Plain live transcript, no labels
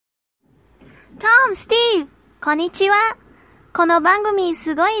Tom, Steve, こんにちは。この番組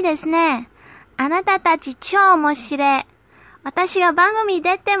すごいですね。あなたたち超面白い。私が番組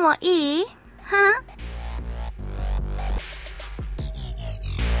出てもいい？は？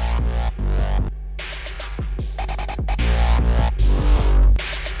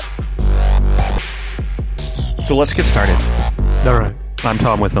 So let's get started. All right. I'm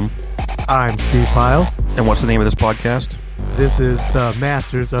Tom Witham. I'm Steve Piles. And what's the name of this podcast? This is the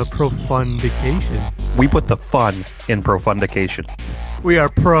Masters of Profundication. We put the fun in profundication. We are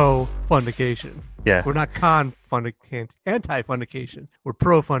pro-fundication. Yeah. We're not anti-fundication. We're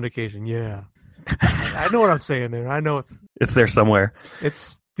pro-fundication, yeah. I know what I'm saying there. I know It's there somewhere.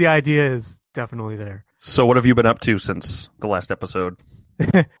 the idea is definitely there. So what have you been up to since the last episode?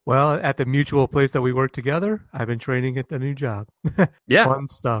 Well, at the mutual place that we work together, I've been training at the new job. Yeah. Fun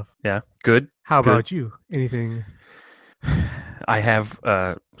stuff. Yeah. Good. How Good. about you? Anything? I have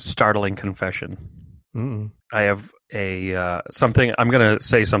a startling confession. Mm-mm. I have a something. I'm going to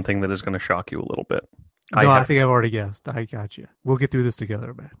say something that is going to shock you a little bit. I think I've already guessed. I got you. We'll get through this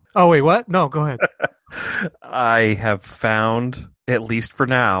together, man. Oh, wait, what? No, go ahead. I have found, at least for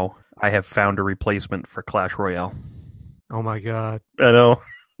now, I have found a replacement for Clash Royale. Oh, my God. I know.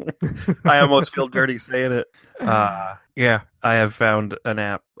 I almost feel dirty saying it. Yeah, I have found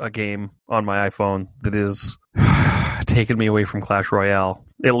a game on my iPhone that is taking me away from Clash Royale,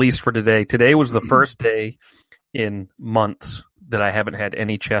 at least for today. Today was the first day in months that I haven't had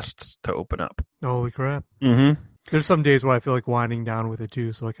any chests to open up. Holy crap. Mm-hmm. There's some days where I feel like winding down with it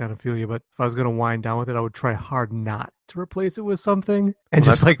too, so I kind of feel you. But if I was going to wind down with it, I would try hard not to replace it with something and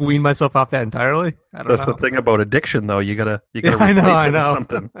just like wean myself off that entirely. That's the thing about addiction, though. You gotta Yeah, replace I it know. with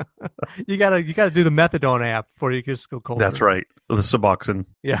something. you gotta do the methadone app before you can just go cold. That's right. The Suboxone.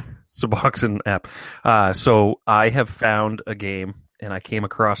 Yeah. Suboxone app. So I have found a game, and I came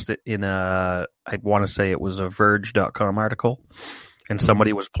across it in I want to say it was a Verge.com article, and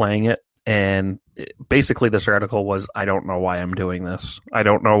somebody was playing it. And basically this article was, I don't know why I'm doing this. I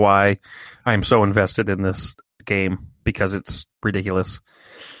don't know why I'm so invested in this game because it's ridiculous.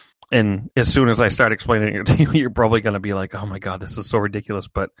 And as soon as I start explaining it to you, you're probably going to be like, oh my God, this is so ridiculous.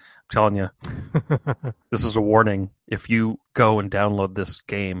 But I'm telling you, this is a warning. If you go and download this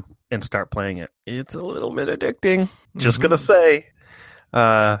game and start playing it, it's a little bit addicting. Just going to say,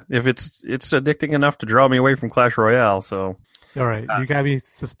 if it's addicting enough to draw me away from Clash Royale. So, all right, you got me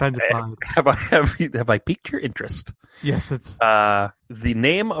suspended. Have I piqued your interest? Yes, it's the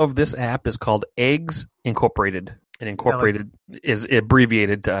name of this app is called Eggs Incorporated, and Incorporated is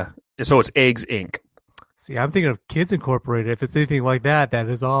abbreviated to, so it's Eggs Inc. See, I'm thinking of Kids Incorporated. If it's anything like that, that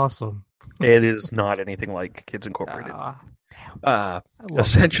is awesome. It is not anything like Kids Incorporated.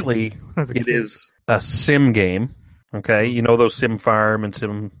 Essentially, it is a sim game. Okay, you know those Sim Farm and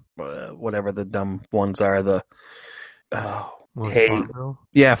Sim whatever the dumb ones are. Farmville?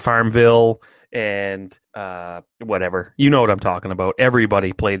 Yeah, Farmville and whatever. You know what I'm talking about.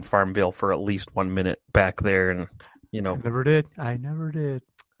 Everybody played Farmville for at least 1 minute back there, and you know. I never did.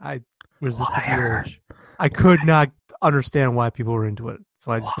 I resisted the urge. I could not understand why people were into it,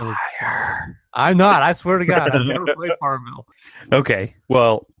 so I just never. I'm not. I swear to God, I've never played Farmville. Okay,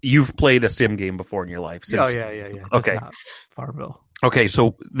 well, you've played a sim game before in your life. Oh yeah. Okay, not Farmville. Okay,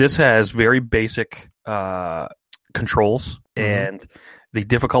 so this has very basic controls, and the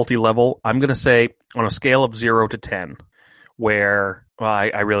difficulty level, I'm going to say on a scale of 0 to 10, where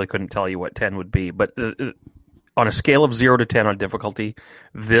I really couldn't tell you what 10 would be, but on a scale of 0 to 10 on difficulty,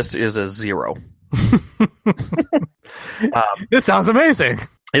 this is a 0. This sounds amazing.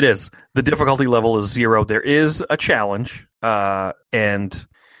 It is. The difficulty level is 0. There is a challenge, and...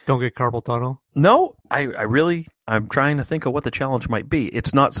 Don't get carpal tunnel? No, I'm trying to think of what the challenge might be.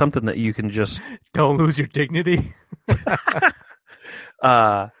 It's not something that you can just... Don't lose your dignity?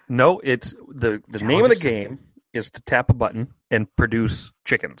 No, it's the name of the game is to tap a button and produce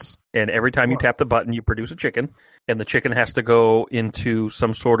chickens. And every time you tap the button, you produce a chicken. And the chicken has to go into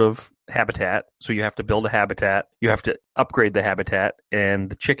some sort of habitat. So you have to build a habitat. You have to upgrade the habitat. And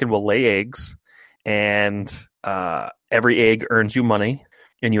the chicken will lay eggs. And every egg earns you money.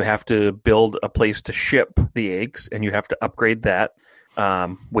 And you have to build a place to ship the eggs. And you have to upgrade that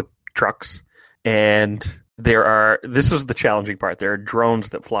with trucks. And this is the challenging part. There are drones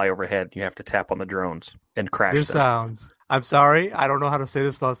that fly overhead. You have to tap on the drones and crash them. I'm sorry, I don't know how to say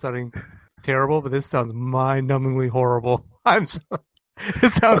this without sounding terrible, but this sounds mind-numbingly horrible.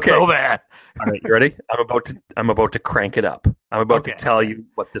 This sounds so bad. All right, you ready? I'm about to crank it up. I'm about to tell you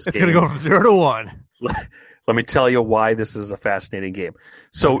what this it's game... It's going to go from 0 to 1. Let me tell you why this is a fascinating game.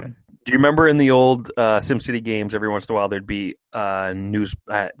 So Do you remember in the old SimCity games, every once in a while there'd be a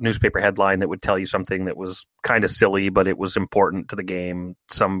newspaper headline that would tell you something that was kind of silly, but it was important to the game,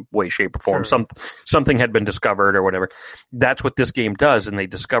 some way, shape, or form. Sure. Something had been discovered or whatever. That's what this game does, and they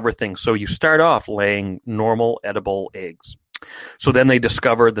discover things. So you start off laying normal, edible eggs. So then they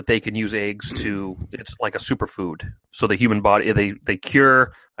discover that they can use eggs to, it's like a superfood. So the human body, they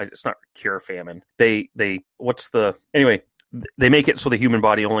cure, it's not cure famine. Anyway, they make it so the human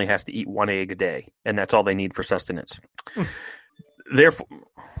body only has to eat one egg a day, and that's all they need for sustenance. Therefore,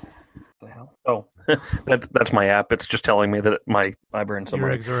 the hell? Oh, that's my app. It's just telling me that I burned some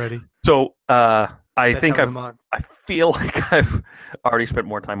Your eggs already. So I feel like I've already spent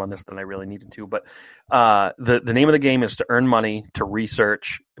more time on this than I really needed to. But the name of the game is to earn money, to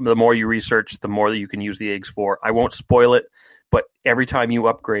research. The more you research, the more that you can use the eggs for. I won't spoil it. But every time you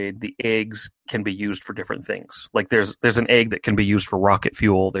upgrade, the eggs can be used for different things. Like there's an egg that can be used for rocket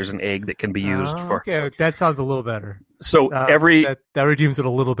fuel. There's an egg that can be used for. Okay, that sounds a little better. So that redeems it a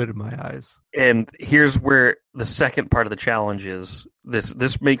little bit in my eyes. And here's where the second part of the challenge is.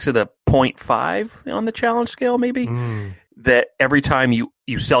 This makes it a 0.5 on the challenge scale, maybe. That every time you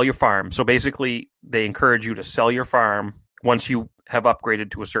sell your farm. So basically, they encourage you to sell your farm once you have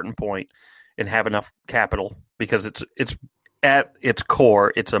upgraded to a certain point and have enough capital, because it's at its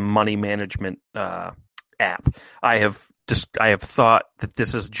core, it's a money management app. I have thought that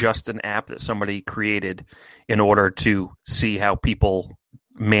this is just an app that somebody created in order to see how people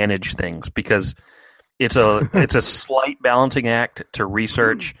manage things, because it's a slight balancing act to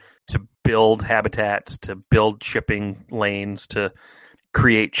research, to build habitats, to build shipping lanes, to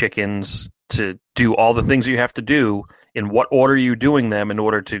create chickens, to do all the things you have to do. In what order are you doing them in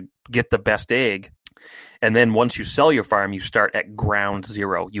order to get the best egg? And then once you sell your farm, you start at ground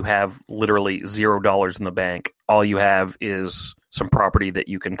zero. You have literally $0 in the bank. All you have is some property that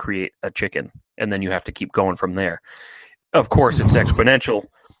you can create a chicken, and then you have to keep going from there. Of course, it's exponential.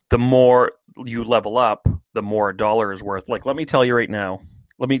 The more you level up, the more a dollar is worth. Like, let me tell you right now.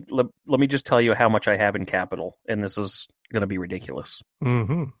 Let me just tell you how much I have in capital, and this is going to be ridiculous.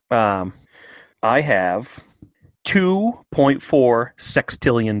 Mm-hmm. I have $2.4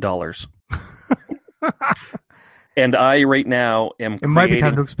 sextillion. And I right now am It might be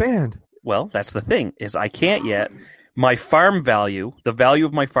time to expand. Well, that's the thing, is I can't yet. My farm value, the value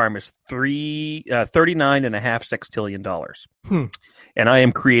of my farm is $39.5 sextillion. And I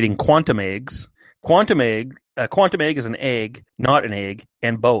am creating quantum eggs. Quantum egg is an egg, not an egg,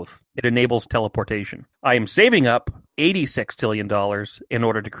 and both. It enables teleportation. I am saving up $80 sextillion in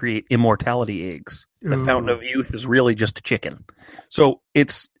order to create immortality eggs. The Fountain of Youth is really just a chicken. So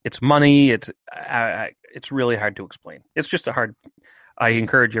it's money. It's really hard to explain. It's just I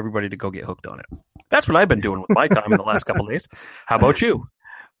encourage everybody to go get hooked on it. That's what I've been doing with my time in the last couple of days. How about you?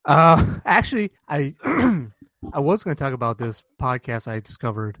 Actually, I was going to talk about this podcast I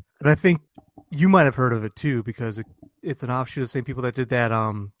discovered, and I think you might have heard of it too, because it's an offshoot of the same people that did that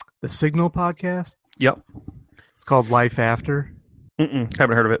the Signal podcast. Yep. It's called Life After. Haven't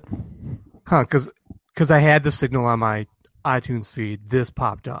heard of it. Huh? Because I had the Signal on my iTunes feed. This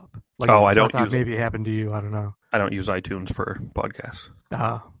popped up. I don't thought use maybe it happened to you. I don't know. I don't use iTunes for podcasts.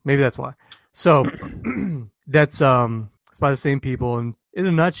 Maybe that's why. So that's it's by the same people, and in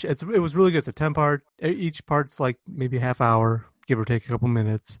a nutshell, it was really good. It's a 10-part. Each part's like maybe a half hour, give or take a couple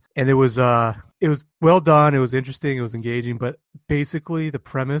minutes, and it was well done. It was interesting. It was engaging. But basically, the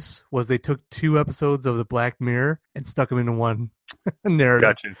premise was they took 2 episodes of the Black Mirror and stuck them into one narrative.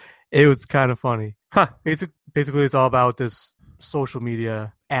 Gotcha. It was kind of funny. Huh. Basically, it's all about this social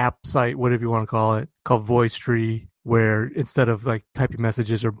media app site, whatever you want to call it, called VoiceTree, where instead of like typing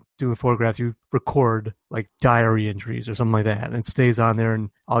messages or doing photographs, you record like diary entries or something like that, and it stays on there, and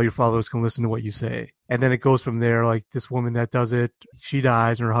all your followers can listen to what you say. And then it goes from there. Like this woman that does it, she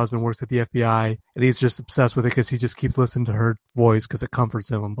dies, and her husband works at the FBI, and he's just obsessed with it because he just keeps listening to her voice because it comforts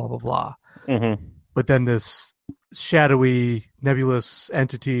him, and blah blah blah. Mm-hmm. But then this shadowy, nebulous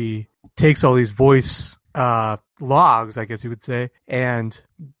entity takes all these voice logs, I guess you would say, and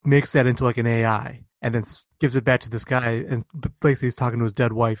makes that into like an AI, and then gives it back to this guy, and basically he's talking to his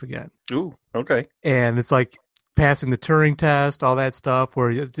dead wife again. Ooh, okay. And it's like passing the Turing test, all that stuff,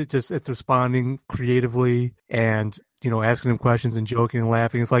 where it's responding creatively and asking him questions and joking and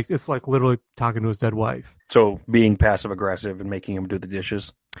laughing. It's like literally talking to his dead wife. So being passive aggressive and making him do the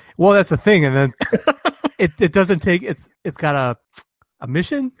dishes. Well, that's the thing, and then it doesn't take it's got a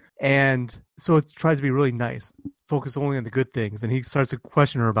mission, and so it tries to be really nice, focus only on the good things. And he starts to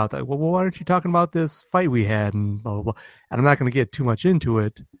question her about that. Well, why aren't you talking about this fight we had and blah blah blah? And I'm not going to get too much into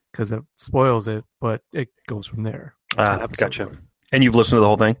it because it spoils it, but it goes from there. Gotcha. And you've listened to the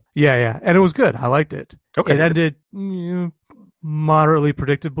whole thing? Yeah, and it was good. I liked it. Okay. It ended moderately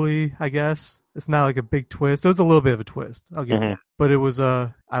predictably, I guess. It's not like a big twist. It was a little bit of a twist. I'll give it that. But it was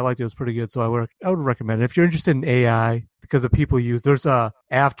I liked it. It was pretty good. So I would recommend it. If you're interested in AI, because the people use there's a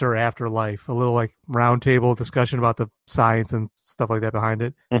afterlife, a little like roundtable discussion about the science and stuff like that behind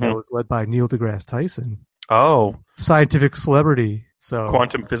it. That was led by Neil deGrasse Tyson. Oh. Scientific celebrity. So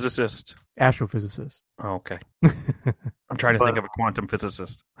quantum physicist. Astrophysicist. Oh, okay. I'm trying to think of a quantum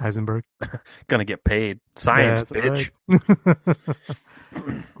physicist. Heisenberg. Gonna get paid. Science, bitch.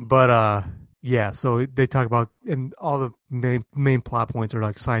 Right. But yeah, so they talk about, and all the main plot points are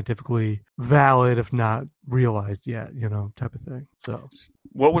like scientifically valid, if not realized yet, type of thing. So,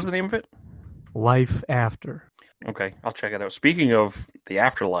 what was the name of it? Life After. Okay, I'll check it out. Speaking of the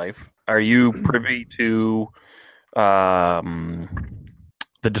afterlife, are you privy to The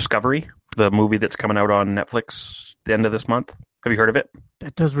Discovery, the movie that's coming out on Netflix the end of this month? Have you heard of it?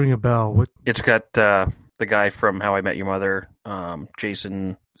 That does ring a bell. What? It's got the guy from How I Met Your Mother,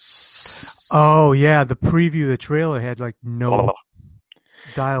 Jason. Oh yeah, the preview, the trailer had like no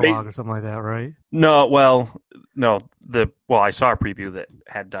dialogue or something like that, right? No, I saw a preview that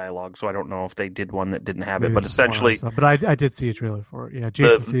had dialogue, so I don't know if they did one that didn't have it. But essentially, but I did see a trailer for it. Yeah,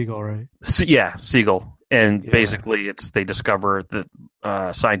 Jason Segel, right? Yeah, Segel, and basically they discover the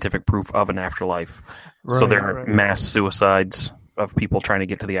scientific proof of an afterlife. Right, so there are mass suicides of people trying to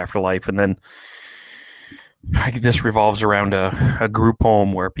get to the afterlife, and then this revolves around a group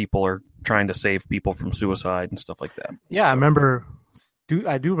home where people are trying to save people from suicide and stuff like that. Yeah, I remember.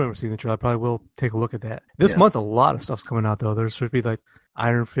 I do remember seeing the trailer. I probably will take a look at that. This month, a lot of stuff's coming out, though. There's supposed to be like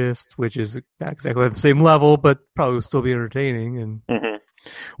Iron Fist, which is not exactly at the same level, but probably will still be entertaining. And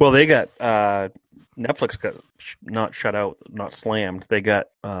well, they got Netflix got not shut out, not slammed. They got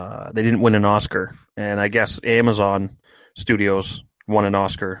they didn't win an Oscar, and I guess Amazon Studios won an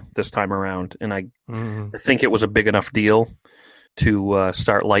Oscar this time around, and I think it was a big enough deal to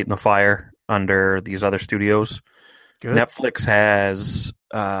start lighting the fire under these other studios. Good. Netflix has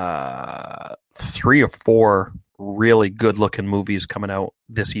 3 or 4 really good-looking movies coming out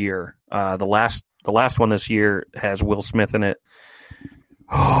this year. The last one this year has Will Smith in it.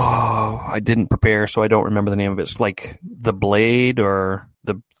 Oh, I didn't prepare, so I don't remember the name of it. It's like The Blade or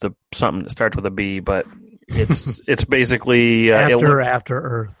the something that starts with a B, but it's basically After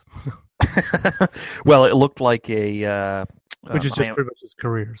Earth. Well, it looked like a which is just pretty much his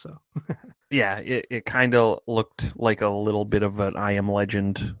career. So yeah, it kind of looked like a little bit of an I Am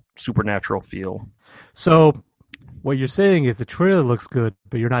Legend supernatural feel. So what you're saying is the trailer looks good,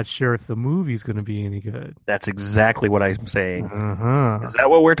 but you're not sure if the movie's going to be any good. That's exactly what I'm saying. Is that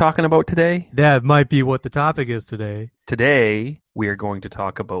what we're talking about today? That might be what the topic is today. Today, we are going to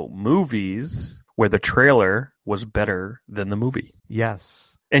talk about movies where the trailer was better than the movie.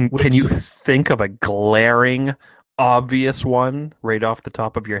 Yes. And can you think of a glaring, obvious one right off the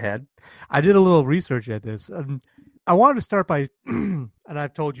top of your head? I did a little research at this. I wanted to start by, and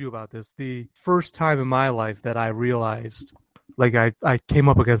I've told you about this, the first time in my life that I realized, like I came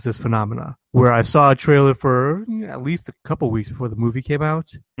up against this phenomena, where I saw a trailer for at least a couple weeks before the movie came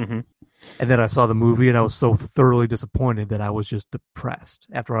out. And then I saw the movie, and I was so thoroughly disappointed that I was just depressed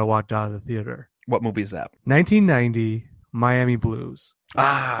after I walked out of the theater. What movie is that? 1990, Miami Blues.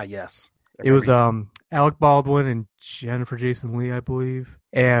 Ah, yes. It was Alec Baldwin and Jennifer Jason Leigh, I believe.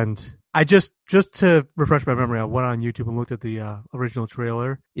 And I just to refresh my memory, I went on YouTube and looked at the original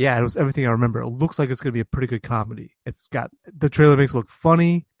trailer. Yeah, it was everything I remember. It looks like it's going to be a pretty good comedy. The trailer makes it look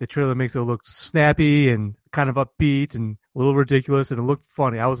funny. The trailer makes it look snappy and kind of upbeat and a little ridiculous, and it looked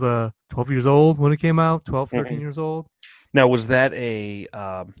funny. I was 12 years old when it came out, 12, 13 years old. Now, was that a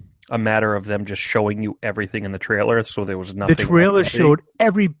matter of them just showing you everything in the trailer, so there was nothing? The trailer showed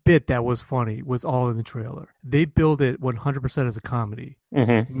every bit that was funny was all in the trailer. They billed it 100% as a comedy.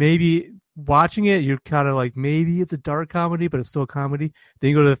 Maybe watching it, you're kind of like, maybe it's a dark comedy, but it's still a comedy.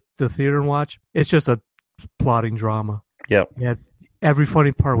 Then you go to the theater and watch. It's just a plotting drama. Yep. Yeah. Every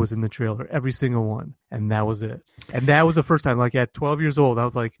funny part was in the trailer, every single one, and that was it. And that was the first time, like at 12 years old, I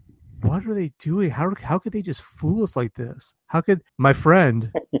was like, what are they doing? How could they just fool us like this? How could my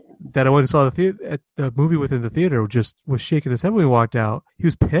friend that I went and saw the movie with in the theater was shaking his head when we walked out? He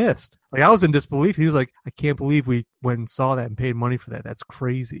was pissed. Like, I was in disbelief. He was like, I can't believe we went and saw that and paid money for that. That's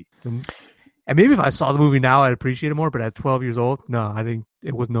crazy. And maybe if I saw the movie now, I'd appreciate it more. But at 12 years old, no, I think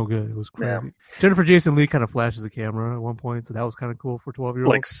it was no good. It was crazy. Yeah. Jennifer Jason Leigh kind of flashes the camera at one point, so that was kind of cool for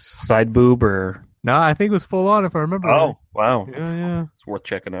 12-year-olds. Like side boob or? No, I think it was full on if I remember. Oh, right. Wow. Yeah. It's worth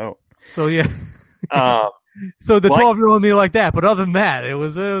checking out. So, yeah. So the 12-year-old me like that, but other than that, it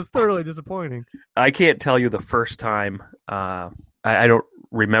was thoroughly disappointing. I can't tell you the first time I don't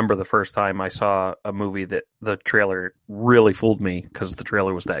remember the first time I saw a movie that the trailer really fooled me because the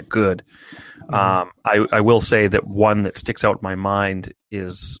trailer was that good. I will say that one that sticks out in my mind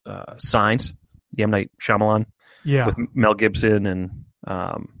is Signs, the M. Night Shyamalan, with Mel Gibson, and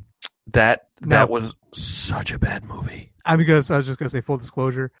that was such a bad movie. I was just gonna say, full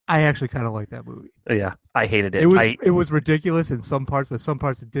disclosure, I actually kind of like that movie. Yeah, I hated it. It was ridiculous in some parts, but some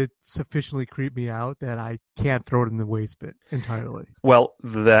parts it did sufficiently creep me out that I can't throw it in the waste bin entirely. Well,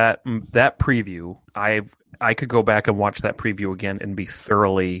 that preview, I could go back and watch that preview again and be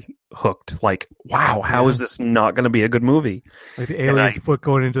thoroughly hooked. Like, wow, how is this not going to be a good movie? Like the alien's foot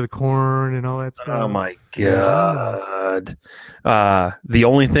going into the corn and all that stuff. Oh my god! The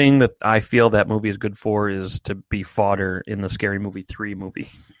only thing that I feel that movie is good for is to be fodder in the Scary Movie 3 movie.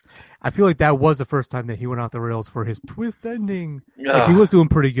 I feel like that was the first time that he went off the rails for his twist ending. Like, he was doing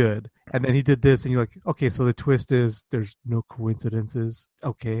pretty good, and then he did this, and you're like, okay, so the twist is there's no coincidences.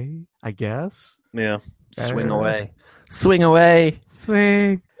 Okay, I guess. Yeah. Swing away. Swing away.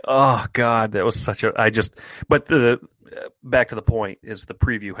 Swing. Oh God, that was such a. But the back to the point is the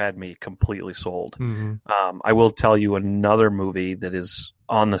preview had me completely sold. Mm-hmm. I will tell you another movie that is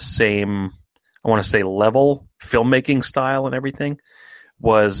on the same, I want to say, level, filmmaking style and everything,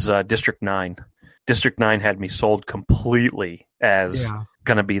 was District 9. District 9 had me sold completely as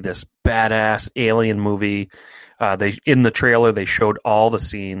going to be this badass alien movie. In the trailer they showed all the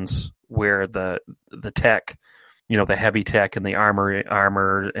scenes where the tech, the heavy tech and the armor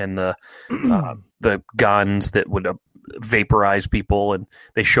and the guns that would vaporize people, and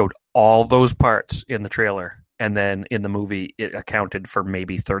they showed all those parts in the trailer. And then in the movie, it accounted for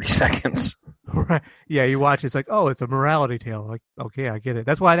maybe 30 seconds. Right. Yeah, you watch it, it's like, oh, it's a morality tale. Like, okay, I get it.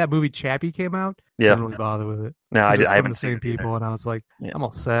 That's why that movie Chappie came out. Yeah. Didn't really bother with it. No, I haven't the same seen people, and I was like, I'm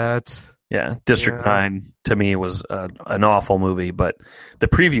all set. Yeah, District 9 to me was an awful movie, but the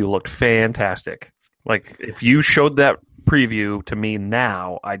preview looked fantastic. Like, if you showed that preview to me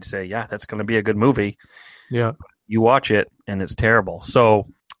now, I'd say, yeah, that's going to be a good movie. Yeah. You watch it, and it's terrible. So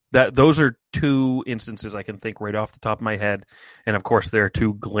those are two instances I can think right off the top of my head. And, of course, there are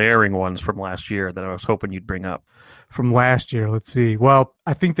two glaring ones from last year that I was hoping you'd bring up. From last year, let's see. Well,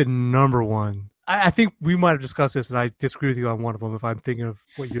 I think the number one, I think we might have discussed this, and I disagree with you on one of them if I'm thinking of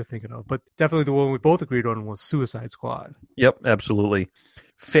what you're thinking of. But definitely the one we both agreed on was Suicide Squad. Yep, absolutely.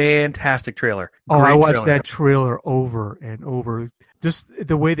 Fantastic trailer. I watched that trailer over and over. Just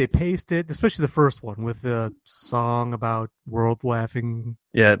the way they paced it, especially the first one with the song about world laughing.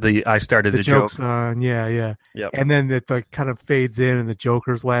 Yeah, I started a joke. Yeah. Yep. And then it like kind of fades in, and the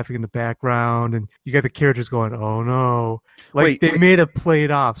Joker's laughing in the background, and you got the characters going, "Oh no!" Like they made it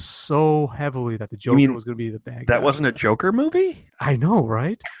played off so heavily that the Joker was going to be the bad guy. That wasn't a Joker movie? I know,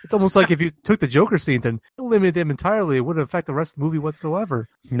 right? It's almost like if you took the Joker scenes and eliminated them entirely, it wouldn't affect the rest of the movie whatsoever.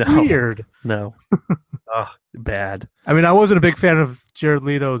 No. Weird. No. Bad. I mean, I wasn't a big fan of Jared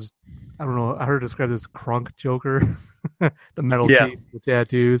Leto's, I don't know, I heard it described as crunk Joker. The metal teeth, the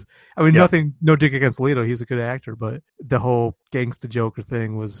tattoos. I mean, no dig against Leto. He's a good actor, but the whole gangsta Joker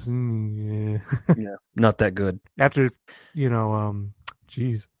thing was, not that good. After,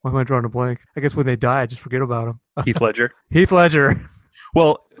 geez, why am I drawing a blank? I guess when they die, I just forget about him. Heath Ledger. Heath Ledger.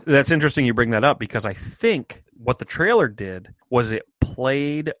 Well, that's interesting you bring that up, because I think what the trailer did was it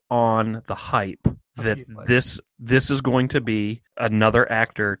played on the hype that this is going to be another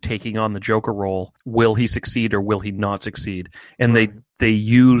actor taking on the Joker role. Will he succeed or will he not succeed? And they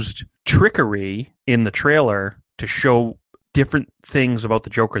used trickery in the trailer to show different things about the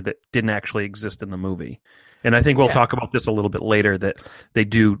Joker that didn't actually exist in the movie. And I think we'll talk about this a little bit later, that they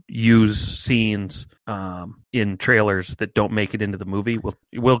do use scenes in trailers that don't make it into the movie.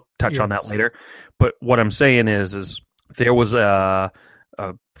 We'll touch on that later. But what I'm saying is there was a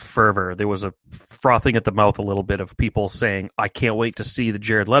fervor. There was a frothing at the mouth a little bit of people saying, I can't wait to see the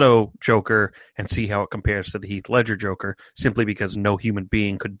Jared Leto Joker and see how it compares to the Heath Ledger Joker, simply because no human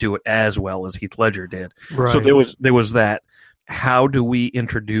being could do it as well as Heath Ledger did. Right. So there was that. How do we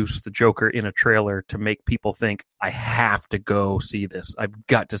introduce the Joker in a trailer to make people think, I have to go see this? I've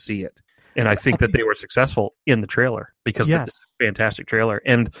got to see it. And I think that they were successful in the trailer, because it's a fantastic trailer.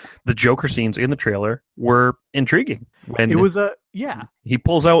 And the Joker scenes in the trailer were intriguing. When it was he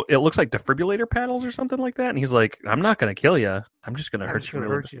pulls out, it looks like defibrillator paddles or something like that. And he's like, I'm not going to kill you. I'm just going to hurt you.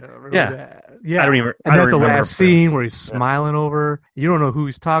 Really bad. Yeah. I don't even. And that's the last scene where he's smiling over. You don't know who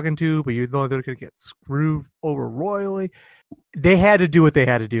he's talking to, but you know they're going to get screwed over royally. They had to do what they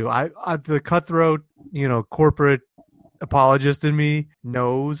had to do. The cutthroat, corporate apologist in me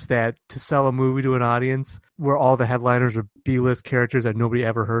knows that to sell a movie to an audience where all the headliners are B-list characters that nobody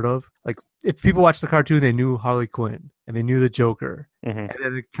ever heard of, like if people watch the cartoon, they knew Harley Quinn and they knew the Joker. Mm-hmm. And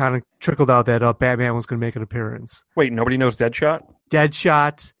then it kind of trickled out that Batman was going to make an appearance. Wait, nobody knows Deadshot?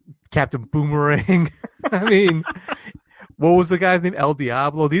 Deadshot, Captain Boomerang. I mean, what was the guy's name? El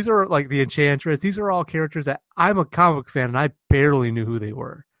Diablo. These are like the Enchantress. These are all characters that I'm a comic fan and I barely knew who they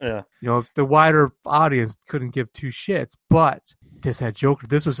were. Yeah. You know, the wider audience couldn't give two shits, but this had Joker.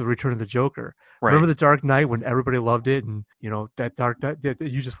 This was the return of the Joker. Right. Remember the Dark Knight when everybody loved it, and you know that Dark Knight that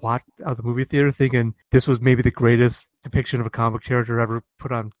you just watched out the movie theater thinking this was maybe the greatest depiction of a comic character ever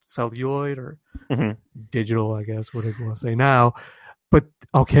put on celluloid or digital, I guess, whatever you want to say now. But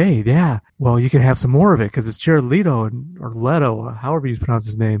okay, yeah. Well, you can have some more of it because it's Jared Leto or Leto, however you pronounce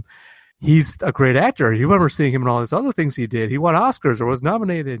his name. He's a great actor. You remember seeing him in all these other things he did. He won Oscars or was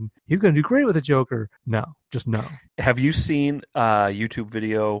nominated. He's going to do great with the Joker. No, just no. Have you seen a YouTube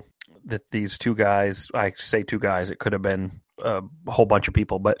video that these two guys, I say two guys, it could have been a whole bunch of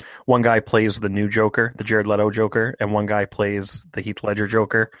people, but one guy plays the new Joker, the Jared Leto Joker, and one guy plays the Heath Ledger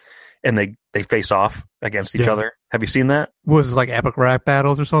Joker, and they face off against each other. Have you seen that? Was it like epic rap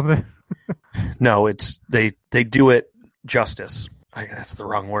battles or something? No, it's they do it justice. That's the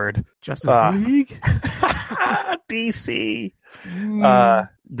wrong word. Justice League? DC.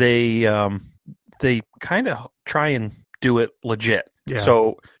 They kind of try and do it legit. Yeah.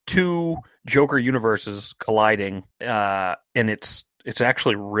 So two Joker universes colliding, and it's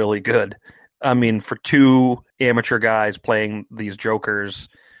actually really good. I mean, for two amateur guys playing these Jokers,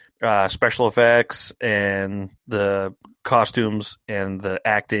 special effects and the costumes and the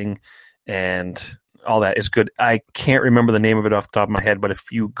acting and all that is good. I can't remember the name of it off the top of my head, but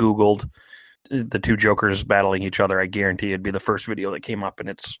if you Googled the two Jokers battling each other, I guarantee it'd be the first video that came up, and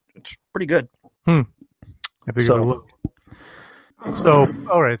it's pretty good. I think so,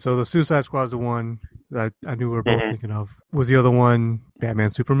 all right. So the Suicide Squad is the one that I knew we were both thinking of. Was the other one Batman,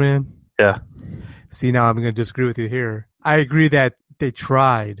 Superman? Yeah. See, now I'm going to disagree with you here. I agree that they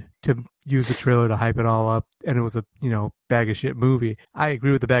tried to use the trailer to hype it all up, and it was a bag of shit movie. I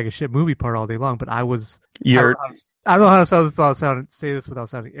agree with the bag of shit movie part all day long, but I don't know how to say this without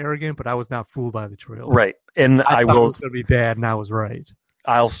sounding arrogant, but I was not fooled by the trailer. Right, and I thought it was going to be bad, and I was right.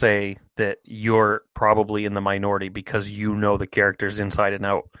 I'll say that you're probably in the minority because you know the characters inside and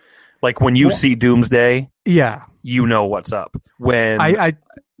out. Like when you see Doomsday, yeah, you know what's up. When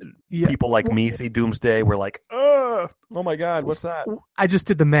people like me see Doomsday, we're like, oh my God, what's that? I just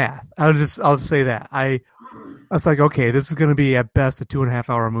did the math. I'll just say that. I was like, okay, this is going to be at best a 2.5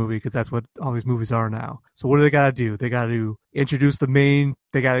 hour movie because that's what all these movies are now. So what do they got to do? They got to introduce the main.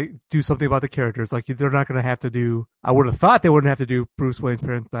 They got to do something about the characters. Like they're not going to have to do. I would have thought they wouldn't have to do Bruce Wayne's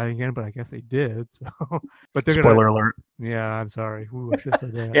parents dying again, but I guess they did. So, but they're spoiler alert. Yeah, I'm sorry. Ooh, I should have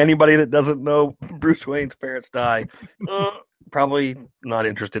said that. Anybody that doesn't know Bruce Wayne's parents die, probably not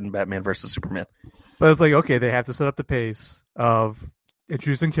interested in Batman versus Superman. But it's like, okay, they have to set up the pace of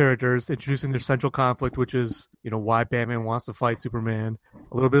introducing characters, introducing their central conflict, which is, why Batman wants to fight Superman,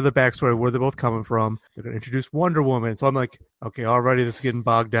 a little bit of the backstory, where they're both coming from. They're going to introduce Wonder Woman. So I'm like, okay, already this is getting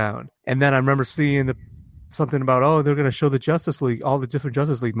bogged down. And then I remember seeing something about, they're going to show the Justice League, all the different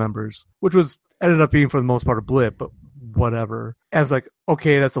Justice League members, which ended up being for the most part a blip, but whatever. And I was like,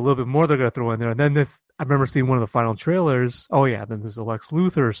 okay, that's a little bit more they're going to throw in there. And then I remember seeing one of the final trailers. Oh yeah, then there's the Lex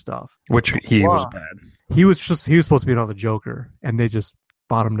Luthor stuff. Which he was bad. He was supposed to be another Joker, and they just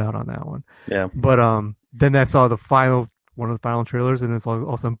bottomed out on that one. Yeah. But then I saw one of the final trailers, and it's all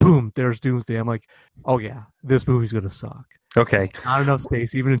of a sudden, boom, there's Doomsday. I'm like, oh yeah, this movie's going to suck. Okay. Not enough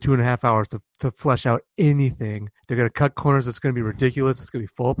space, even in 2.5 hours, to flesh out anything. They're going to cut corners. It's going to be ridiculous. It's going to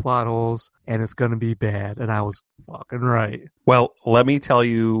be full of plot holes, and it's going to be bad. And I was fucking right. Well, let me tell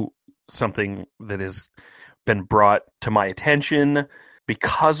you something that has been brought to my attention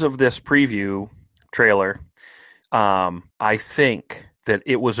because of this preview trailer. I think that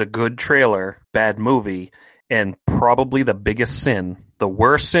it was a good trailer, bad movie, and probably the biggest sin, the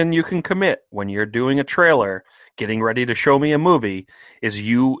worst sin you can commit when you're doing a trailer, getting ready to show me a movie, is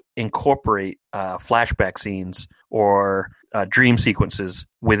you incorporate flashback scenes or dream sequences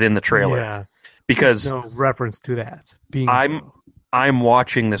within the trailer. Yeah. Because no reference to that. I'm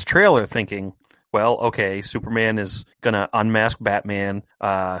watching this trailer thinking, well, okay, Superman is going to unmask Batman.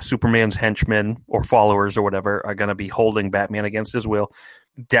 Superman's henchmen or followers or whatever are going to be holding Batman against his will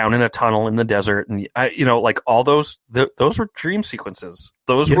down in a tunnel in the desert. And, like all those were dream sequences.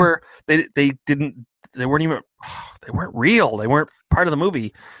 Those were, they weren't real. They weren't part of the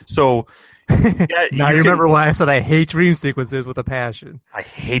movie. So yeah, now you remember why I said I hate dream sequences with a passion. I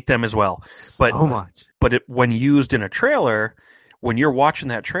hate them as well. But so much. But when used in a trailer, when you're watching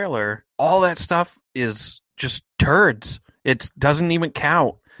that trailer, all that stuff is just turds. It doesn't even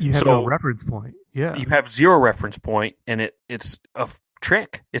count. You have no reference point. Yeah. You have zero reference point, and it's a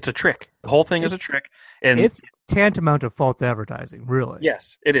trick. It's a trick. The whole thing is a trick. And it's tantamount to false advertising, really.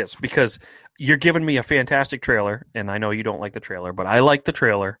 Yes, it is, because you're giving me a fantastic trailer, and I know you don't like the trailer, but I like the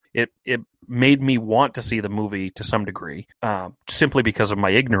trailer. It made me want to see the movie to some degree, simply because of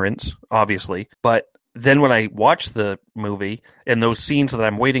my ignorance, obviously. But then when I watch the movie, and those scenes that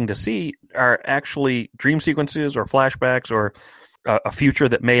I'm waiting to see are actually dream sequences or flashbacks or a future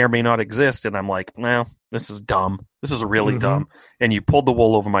that may or may not exist, and I'm like, well, this is dumb. This is really dumb. And you pulled the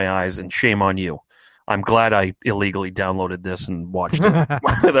wool over my eyes, and shame on you. I'm glad I illegally downloaded this and watched it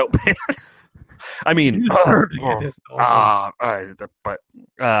without paying. I mean, but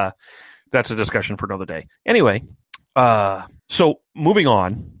that's a discussion for another day. Anyway, so moving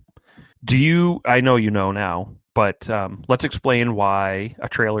on. I know you know now, but let's explain why a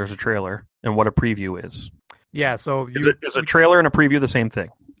trailer is a trailer and what a preview is. Yeah, so is a trailer and a preview the same thing?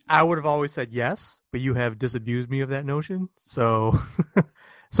 I would have always said yes, but you have disabused me of that notion. So,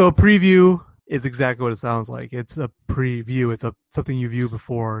 so a preview is exactly what it sounds like. It's a preview. It's something you view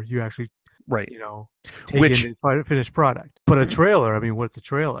before you actually, take in the finished product. But a trailer, I mean, what's a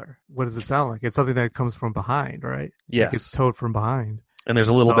trailer? What does it sound like? It's something that comes from behind, right? Yes. Like it's towed from behind. And there's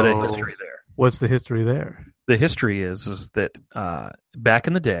a little bit of history there. What's the history there? The history is that back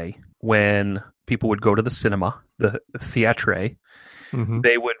in the day, when people would go to the cinema, the theatre,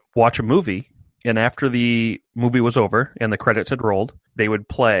 they would watch a movie, and after the movie was over and the credits had rolled, they would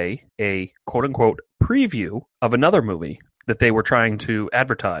play a quote-unquote preview of another movie that they were trying to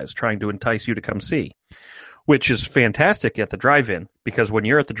advertise, trying to entice you to come see, which is fantastic at the drive-in, because when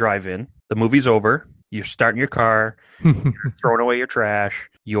you're at the drive-in, the movie's over, you're starting your car, you're throwing away your trash,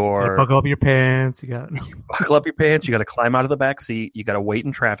 you're buckle up your pants, you got to climb out of the back seat, you got to wait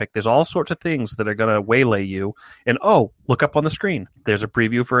in traffic. There's all sorts of things that are going to waylay you, and look up on the screen. There's a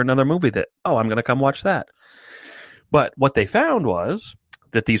preview for another movie that, I'm going to come watch that. But what they found was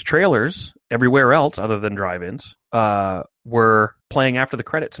that these trailers everywhere else other than drive-ins were playing after the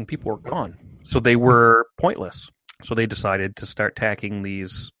credits and people were gone. So they were pointless. So they decided to start tacking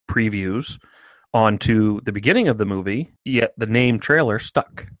these previews onto the beginning of the movie, yet the name trailer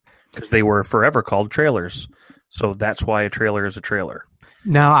stuck because they were forever called trailers. So that's why a trailer is a trailer.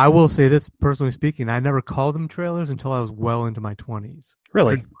 Now, I will say this, personally speaking, I never called them trailers until I was well into my 20s.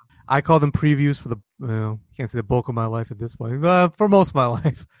 Really? I call them previews for you can't say the bulk of my life at this point, for most of my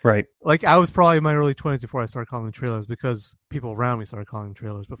life. Right. Like, I was probably in my early 20s before I started calling them trailers, because people around me started calling them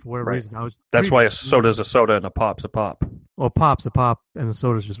trailers. But for whatever reason, I was... That's why a soda's a soda and a pop's a pop. Well, pop's a pop, and a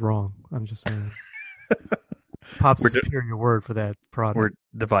soda's just wrong. I'm just saying. Pop's a superior word for that product. We're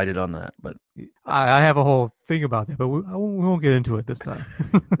divided on that, but... I have a whole thing about that, but we won't get into it this time.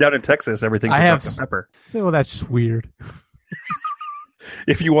 Down in Texas, everything's Dr. Pepper. So, well, that's just weird.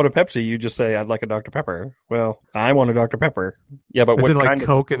 If you want a Pepsi, you just say, I'd like a Dr. Pepper. Well, I want a Dr. Pepper. Yeah, but is what it like kind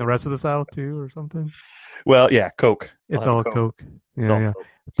Coke in the rest of the South, too, or something? Well, yeah, Coke. It's all Coke. Yeah. Coke.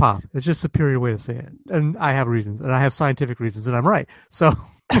 Pop. It's just a superior way to say it. And I have reasons, and I have scientific reasons, and I'm right. So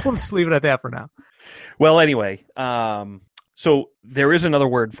we'll just leave it at that for now. Well, anyway, so there is another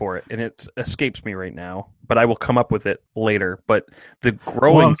word for it, and it escapes me right now, but I will come up with it later. But the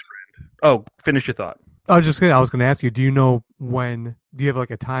growing trend... Oh, finish your thought. I was going to ask you, do you have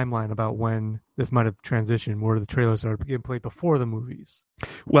like a timeline about when this might have transitioned, where the trailers are getting played before the movies?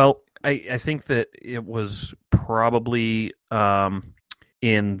 Well, I think that it was probably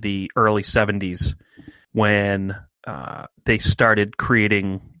in the early 70s when they started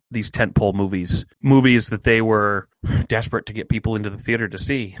creating these tentpole movies that they were desperate to get people into the theater to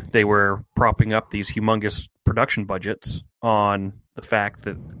see. They were propping up these humongous production budgets on the fact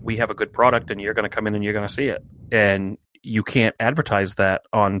that we have a good product and you're going to come in and you're going to see it. And you can't advertise that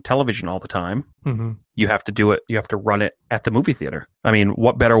on television all the time. Mm-hmm. You have to do it. You have to run it at the movie theater. I mean,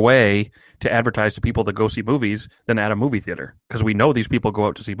 what better way to advertise to people that go see movies than at a movie theater? Because we know these people go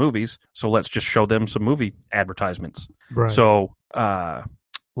out to see movies, so let's just show them some movie advertisements. Right. So,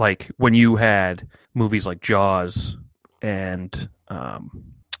 like when you had movies like Jaws and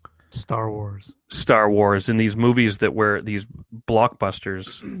Star Wars, and these movies that were these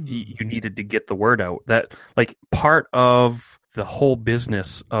blockbusters, you needed to get the word out. That, like, part of the whole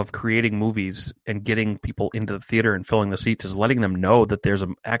business of creating movies and getting people into the theater and filling the seats is letting them know that there's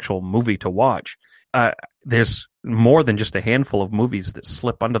an actual movie to watch. There's more than just a handful of movies that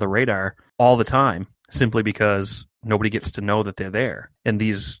slip under the radar all the time simply because nobody gets to know that they're there. And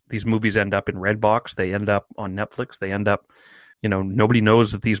these movies end up in Redbox. They end up on Netflix. They end up, nobody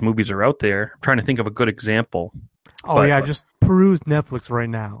knows that these movies are out there. I'm trying to think of a good example. Just peruse Netflix right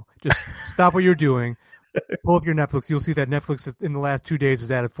now. Just stop what you're doing. Pull up your Netflix. You'll see that Netflix in the last 2 days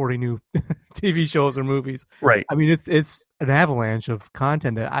has added 40 new TV shows or movies. Right. I mean, it's an avalanche of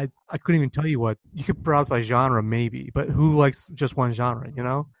content that I couldn't even tell you what. You could browse by genre maybe, but who likes just one genre, you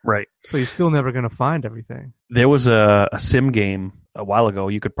know? Right. So you're still never going to find everything. There was a sim game a while ago.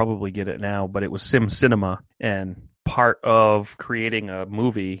 You could probably get it now, but it was Sim Cinema, and part of creating a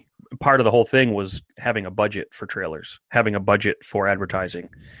movie, part of the whole thing was having a budget for trailers, having a budget for advertising.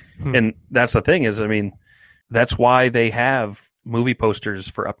 And that's the thing is, I mean, that's why they have movie posters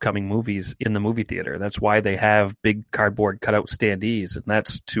for upcoming movies in the movie theater. That's why they have big cardboard cutout standees, and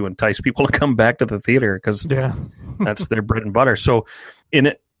that's to entice people to come back to the theater because that's their bread and butter. So in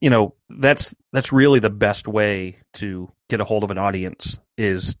it, you know, that's really the best way to get a hold of an audience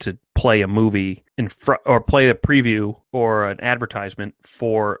is to play a movie in front or play a preview or an advertisement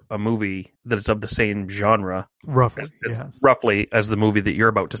for a movie that is of the same genre Roughly, roughly as the movie that you're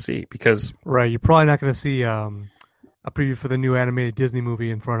about to see, because right, you're probably not going to see a preview for the new animated Disney movie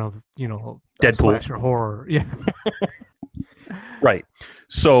in front of, you know, Deadpool slasher horror. Yeah. Right.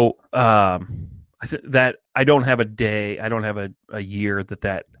 So that I don't have a day, I don't have a year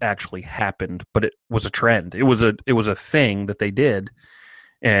that actually happened, but it was a trend. It was a thing that they did,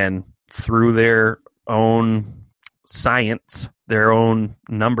 and through their own science, their own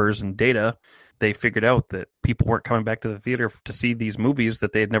numbers and data, they figured out that people weren't coming back to the theater to see these movies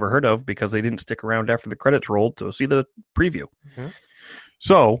that they had never heard of because they didn't stick around after the credits rolled to see the preview. Mm-hmm.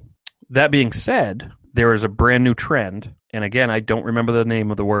 So that being said, there is a brand new trend. And again, I don't remember the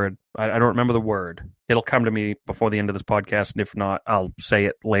name of the word. I don't remember the word. It'll come to me before the end of this podcast. And if not, I'll say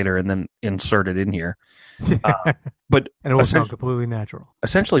it later and then insert it in here. But and it will sound completely natural.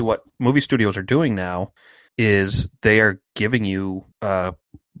 Essentially what movie studios are doing now is they are giving you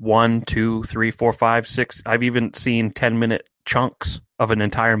 1, 2, 3, 4, 5, 6. I've even seen 10-minute chunks of an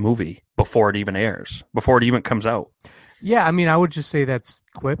entire movie before it even airs, before it even comes out. Yeah, I mean, I would just say that's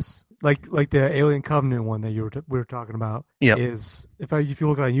clips. Like the Alien Covenant one that we were talking about. Yep. Is if you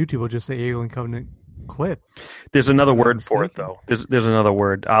look on YouTube, it'll just say Alien Covenant clip. There's another word for it though. There's another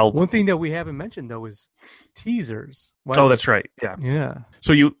word. One thing that we haven't mentioned though is teasers. That's right. Yeah. Yeah.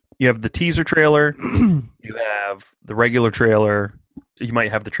 So you have the teaser trailer, you have the regular trailer. You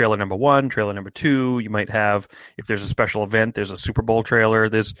might have the trailer number 1, trailer number 2. You might have, if there's a special event, there's a Super Bowl trailer.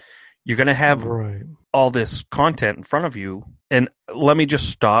 You're going to have all this content in front of you. And let me just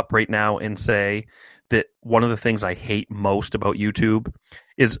stop right now and say that one of the things I hate most about YouTube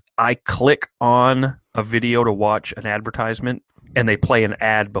is I click on a video to watch an advertisement and they play an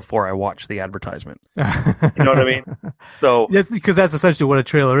ad before I watch the advertisement. You know what I mean? So because that's essentially what a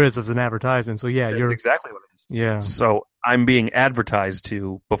trailer is an advertisement. So yeah, that's exactly what it is. Yeah. So I'm being advertised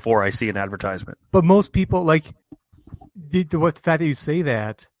to before I see an advertisement. But most people the fact that you say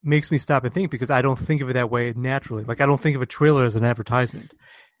that makes me stop and think, because I don't think of it that way naturally. Like I don't think of a trailer as an advertisement.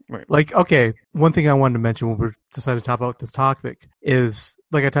 Right. Like, okay, one thing I wanted to mention when we decided to talk about this topic is,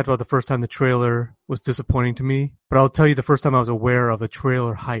 like I talked about the first time the trailer was disappointing to me, but I'll tell you the first time I was aware of a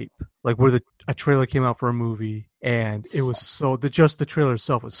trailer hype, like where a trailer came out for a movie and it was just the trailer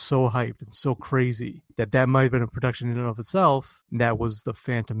itself was so hyped and so crazy that might have been a production in and of itself. And that was the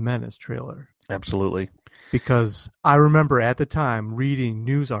Phantom Menace trailer. Absolutely. Because I remember at the time reading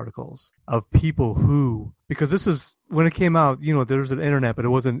news articles of people who, because this is when it came out, you know, there was an internet, but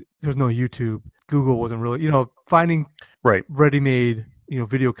there was no YouTube. Google wasn't really, you know, finding ready-made, you know,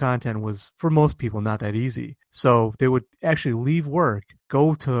 video content was for most people not that easy. So they would actually leave work,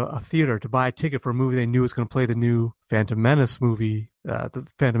 go to a theater to buy a ticket for a movie they knew was going to play the new Phantom Menace movie, the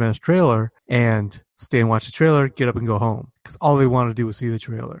Phantom Menace trailer, and stay and watch the trailer, get up and go home. Because all they wanted to do was see the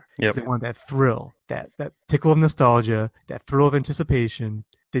trailer. Yep. They wanted that thrill, that tickle of nostalgia, that thrill of anticipation.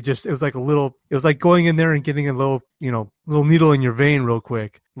 It was like going in there and getting a little needle in your vein real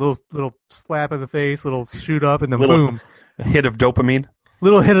quick. Little slap in the face, little shoot up, and then boom. A hit of dopamine.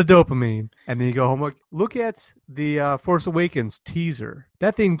 Little hit of dopamine. And then you go home. Look at the Force Awakens teaser.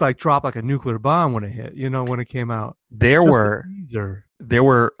 That thing dropped like a nuclear bomb when it hit, you know, when it came out. There were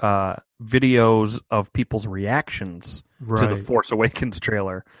videos of people's reactions to the Force Awakens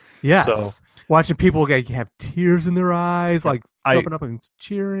trailer. Yes. So, watching people have tears in their eyes, jumping up and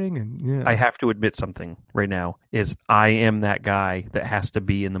cheering. And I have to admit something right now is I am that guy that has to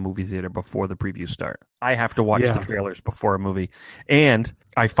be in the movie theater before the previews start. I have to watch the trailers before a movie. And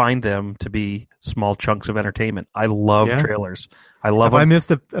I find them to be small chunks of entertainment. I love trailers. I love them.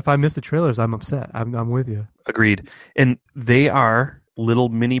 If I miss the trailers, I'm upset. I'm with you. Agreed. And they are little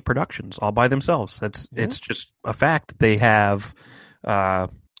mini productions all by themselves. It's just a fact. They have the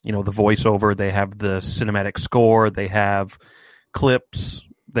voiceover, they have the cinematic score, they have clips,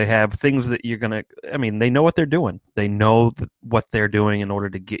 They have things that you're gonna. I mean, they know what they're doing. They know what they're doing in order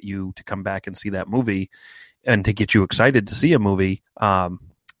to get you to come back and see that movie, and to get you excited to see a movie.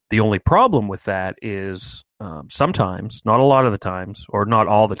 The only problem with that is sometimes, not a lot of the times, or not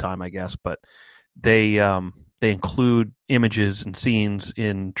all the time, I guess, but they include images and scenes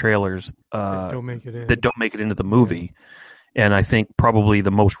in trailers That don't make it in. that don't make it into the movie. And I think probably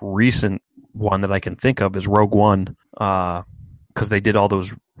the most recent one that I can think of is Rogue One, because they did all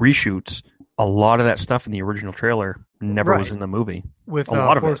those reshoots. A lot of that stuff in the original trailer never was Right. in the movie. With A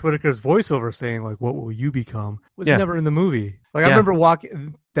lot of Forrest it. Whitaker's voiceover saying, like, what will you become? Was Yeah. never in the movie. Like, I Yeah. remember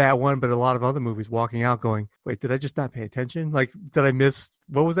walking that one, but a lot of other movies walking out going, wait, did I just not pay attention? Like, did I miss,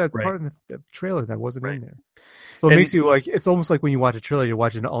 what was that Right. part in the trailer that wasn't in Right. there? So it And- makes you like, it's almost like when you watch a trailer, you're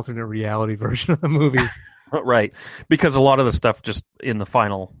watching an alternate reality version of the movie. Right, because a lot of the stuff just in the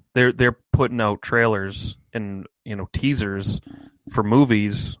final, they're putting out trailers and teasers for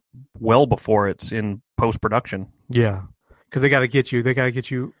movies well before it's in post production. Yeah. Because they got to get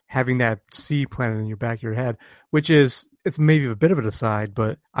you having that seed planted in your back of your head, which is, it's maybe a bit of an aside,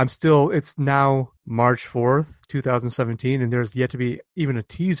 but it's now March 4th, 2017, and there's yet to be even a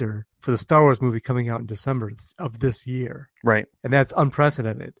teaser for the Star Wars movie coming out in December of this year. Right. And that's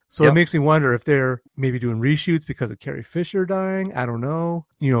unprecedented. So Yep. it makes me wonder if they're maybe doing reshoots because of Carrie Fisher dying. I don't know.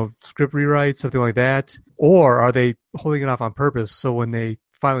 Script rewrites, something like that. Or are they holding it off on purpose so when they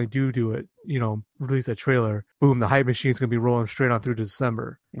finally do it, release that trailer, boom, the hype machine's going to be rolling straight on through to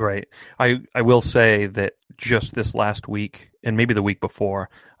December. Right. I will say that just this last week and maybe the week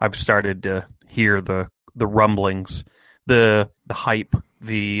before, I've started to hear the rumblings, the hype,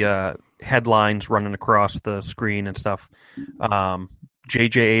 the headlines running across the screen and stuff.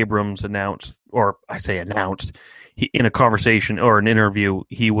 J.J. Abrams announced, in a conversation or an interview,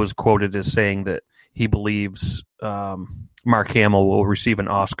 he was quoted as saying that he believes Mark Hamill will receive an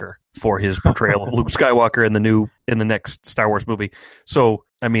Oscar for his portrayal of Luke Skywalker in the next Star Wars movie. So,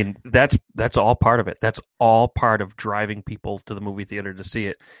 I mean, that's all part of it. That's all part of driving people to the movie theater to see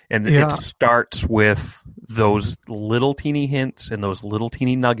it. And Yeah. it starts with those little teeny hints and those little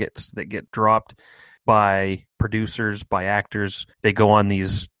teeny nuggets that get dropped by producers, by actors. They go on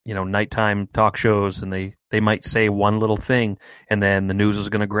these, nighttime talk shows and they might say one little thing, and then the news is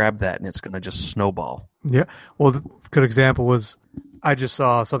going to grab that and it's going to just snowball. Yeah. Well, the good example was I just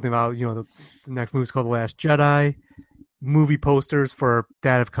saw something about, the next movie's called The Last Jedi. Movie posters for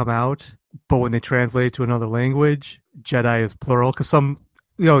that have come out, but when they translate to another language, Jedi is plural. Because some,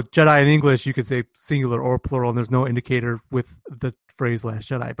 Jedi in English, you could say singular or plural, and there's no indicator with the phrase Last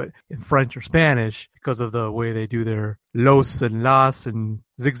Jedi. But in French or Spanish, because of the way they do their los and las and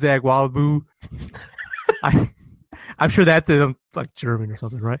zigzag walboo, I'm sure that's in like German or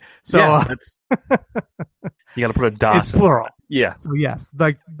something, right? So you got to put a das. it's plural. Yeah. So yes,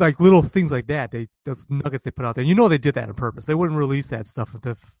 like little things like that. Those nuggets they put out there. They did that on purpose. They wouldn't release that stuff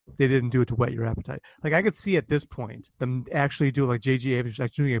if they didn't do it to whet your appetite. Like I could see at this point them actually do like J.J. Abrams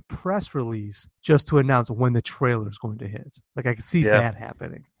actually doing a press release just to announce when the trailer is going to hit. Like I could see that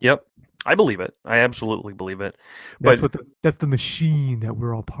happening. Yep. I believe it. I absolutely believe it. That's But that's the machine that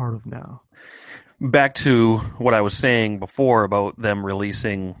we're all part of now. back to what I was saying before about them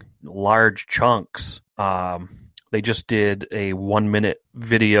releasing large chunks. They just did a 1-minute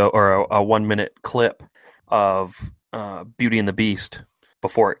video or a 1-minute clip of Beauty and the Beast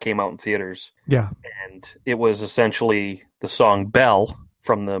before it came out in theaters. Yeah. And it was essentially the song Belle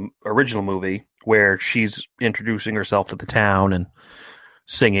from the original movie where she's introducing herself to the town and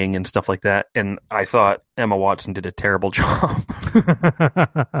singing and stuff like that. And I thought Emma Watson did a terrible job.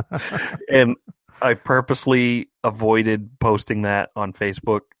 And I purposely avoided posting that on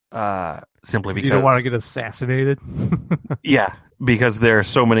Facebook simply because you don't want to get assassinated. yeah, because there are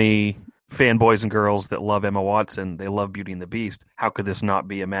so many fanboys and girls that love Emma Watson. They love Beauty and the Beast. How could this not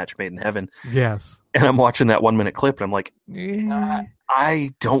be a match made in heaven? Yes. And I'm watching that 1-minute clip and I'm like, Yeah.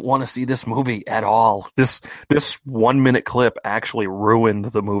 I don't want to see this movie at all. This 1-minute clip actually ruined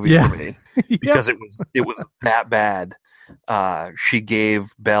the movie for me because it was that bad. She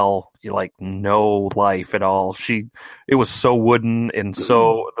gave Belle like no life at all. It was so wooden and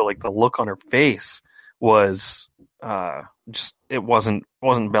so the look on her face was just it wasn't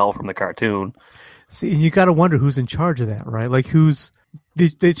Belle from the cartoon. See, and you got to wonder who's in charge of that, right? Like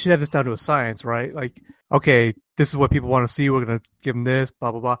they should have this down to a science, right? Like, okay, this is what people want to see. We're going to give them this,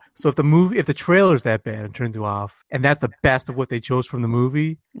 blah, blah, blah. So if the trailer's that bad and turns you off, and that's the best of what they chose from the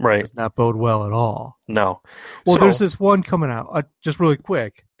movie, Right. it does not bode well at all. No. Well, So- there's this one coming out, just really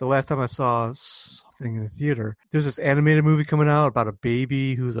quick. The last time I saw something in the theater, there's this animated movie coming out about a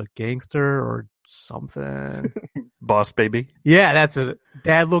baby who's a gangster or something. Boss Baby. Yeah, that's it.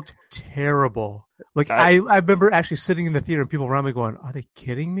 That looked terrible. Like I remember actually sitting in the theater and people around me going, "Are they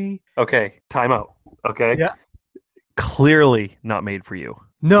kidding me?" Okay, time out. Okay. Yeah. Clearly not made for you.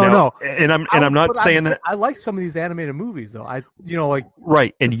 No. And I'm not saying that. I like some of these animated movies though. Like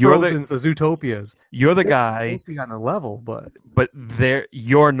Right, and the you're Frozens, the Zootopias. you're the They're guy, supposed to be on a level, but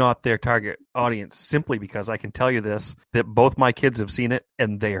you're not their target audience simply because I can tell you this, that both my kids have seen it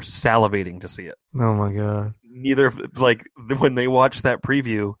and they are salivating to see it. oh my god. Neither like when they watch that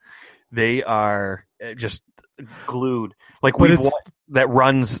preview, they are just glued. Like But we've it's- watched that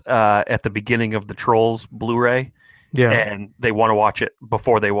runs at the beginning of the Trolls Blu-ray. Yeah. And they want to watch it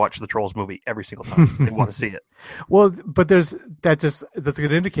before they watch the Trolls movie every single time. They want to see it. Well, but that's a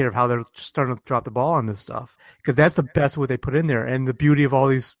good indicator of how they're starting to drop the ball on this stuff, because that's the best what they put in there. And the beauty of all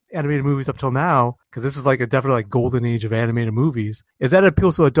these animated movies up till now, because this is like a definitely like golden age of animated movies, is that it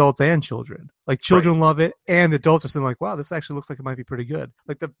appeals to adults and children. Like children love it, and adults are saying like, "Wow, this actually looks like it might be pretty good."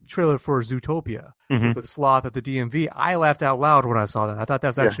 Like the trailer for Zootopia, Mhm. with the sloth at the DMV. I laughed out loud when I saw that. I thought that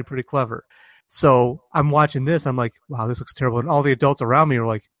was actually pretty clever. So I'm watching this. I'm like, wow, this looks terrible. And all the adults around me are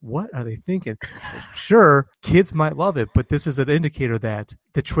like, what are they thinking? Sure, kids might love it, but this is an indicator that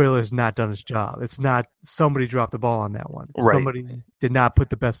the trailer has not done its job. It's not, somebody dropped the ball on that one. Right. Somebody did not put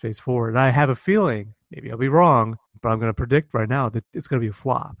the best face forward. And I have a feeling, maybe I'll be wrong, but I'm going to predict right now that it's going to be a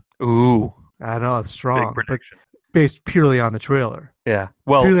flop. Ooh, I know it's strong, big but prediction. based purely on the trailer. Yeah.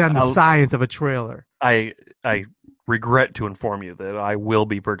 Well, Purely on the science of a trailer. I regret to inform you that I will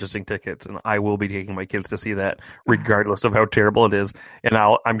be purchasing tickets and I will be taking my kids to see that, regardless of how terrible it is. And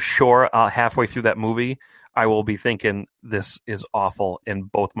I'm sure halfway through that movie, I will be thinking this is awful, and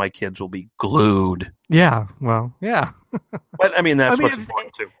both my kids will be glued. Yeah, well, yeah. But I mean, that's what's if-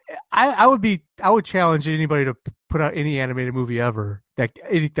 important too. I would challenge anybody to put out any animated movie ever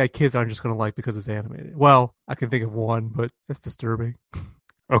that kids aren't just going to like because it's animated. Well, I can think of one, but that's disturbing.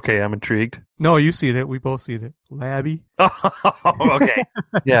 Okay, I'm intrigued. No, you've seen it. We both seen it. Labby. Okay.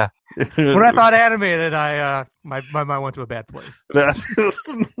 Yeah. When I thought animated, my mind went to a bad place. That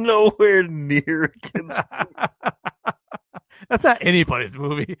is nowhere near a kid's. That's not anybody's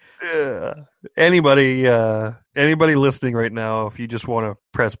movie. Yeah. Anybody listening right now, if you just want to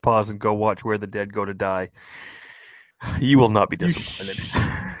press pause and go watch Where the Dead Go to Die, you will not be disappointed.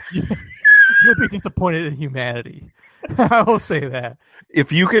 You'll be disappointed in humanity. I will say that.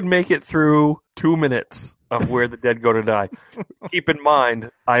 If you could make it through 2 minutes of Where the Dead Go to Die, keep in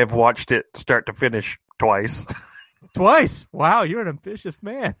mind, I have watched it start to finish twice. Twice. Wow, you're an ambitious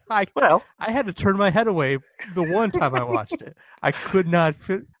man. I Well, had to turn my head away the one time I watched it. I could not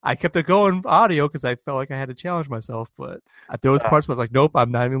fit. I kept it going audio because I felt like I had to challenge myself. But at those parts where I was like, nope,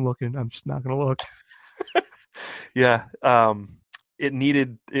 I'm not even looking. I'm just not going to look. yeah. It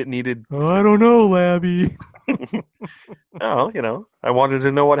needed. Oh, I don't know, Labby. Oh, I wanted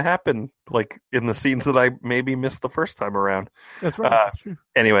to know what happened, like in the scenes that I maybe missed the first time around. That's right. That's true.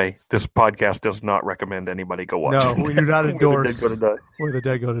 Anyway, this podcast does not recommend anybody go watch. No, we do not endorse Where the Dead Go to Die. Where the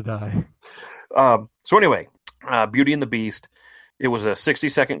Dead Go to Die. So anyway, Beauty and the Beast. It was a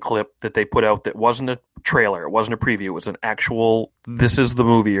 60-second clip that they put out that wasn't a trailer. It wasn't a preview. It was an actual, this is the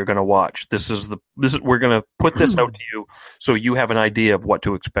movie you're going to watch. We're going to put this out to you so you have an idea of what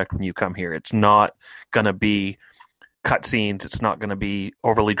to expect when you come here. It's not going to be cutscenes. It's not going to be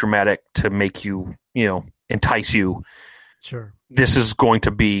overly dramatic to make you, entice you. Sure. This is going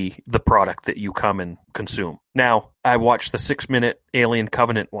to be the product that you come and consume. Now, I watched the 6-minute Alien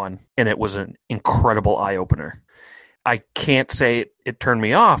Covenant one, and it was an incredible eye-opener. I can't say it turned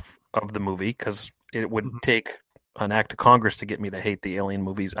me off of the movie because it would take an act of Congress to get me to hate the Alien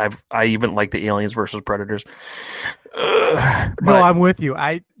movies. I even like the Aliens versus Predators. No, I'm with you.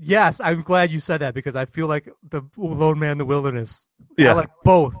 I'm glad you said that because I feel like the Lone Man in the Wilderness. Yeah. I like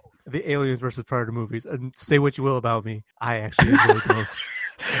both the Aliens versus Predator movies. And say what you will about me, I actually enjoy those.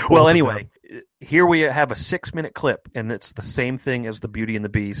 Well, anyway, here we have a 6-minute clip, and it's the same thing as the Beauty and the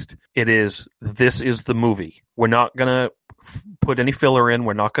Beast. This is the movie. We're not going to put any filler in.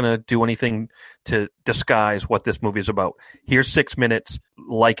 We're not going to do anything to disguise what this movie is about. Here's 6 minutes,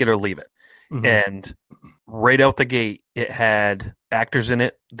 like it or leave it. Mhm. And right out the gate, it had actors in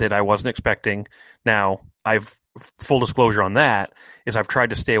it that I wasn't expecting. Now, full disclosure on that is I've tried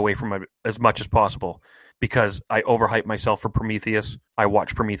to stay away from it as much as possible because I overhyped myself for Prometheus. I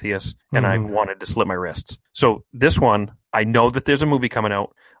watched Prometheus, and I wanted to slit my wrists. So this one, I know that there's a movie coming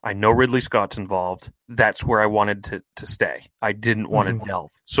out. I know Ridley Scott's involved. That's where I wanted to stay. I didn't want to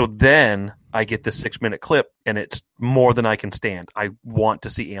delve. So then I get this 6-minute clip, and it's more than I can stand. I want to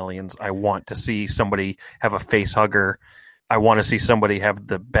see aliens. I want to see somebody have a face hugger. I want to see somebody have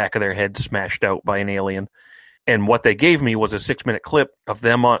the back of their head smashed out by an alien. And what they gave me was a 6-minute clip of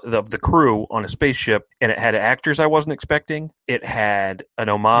them of the crew on a spaceship, and it had actors I wasn't expecting. It had an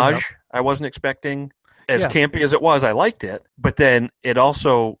homage I wasn't expecting. As campy as it was, I liked it. But then it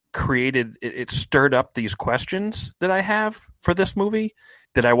also it stirred up these questions that I have for this movie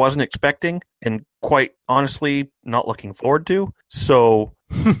that I wasn't expecting, and quite honestly, not looking forward to. So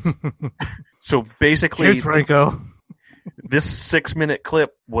basically, James Franco. This 6-minute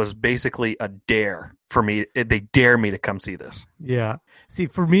clip was basically a dare for me. They dare me to come see this. Yeah. See,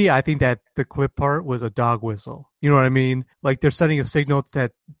 for me, I think that the clip part was a dog whistle. You know what I mean? Like they're sending a signal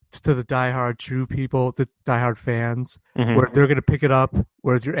to the diehard true people, the diehard fans, where they're going to pick it up.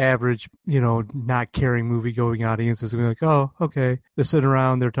 Whereas your average, not caring movie going audience is going to be like, oh, okay. They're sitting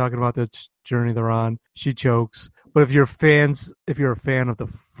around. They're talking about the journey they're on. She chokes. But if you're a fan of the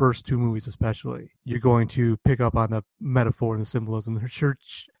first two movies especially, you're going to pick up on the metaphor and the symbolism.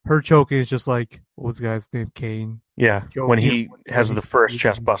 Her choking is just like, what was the guy's name? Kane. Yeah, when he has the first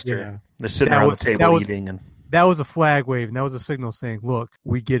chest buster. Yeah. They're sitting around the table eating. And that was a flag wave, and that was a signal saying, look,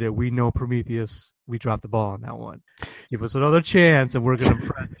 we get it. We know Prometheus. We dropped the ball on that one. Give us another chance, and we're going to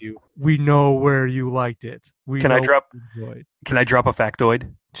impress you. We know where you liked it. Can I drop a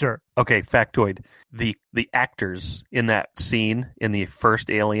factoid? Sure. Okay, factoid. The actors in that scene in the first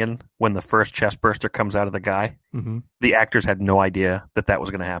Alien, when the first chest burster comes out of the guy, the actors had no idea that was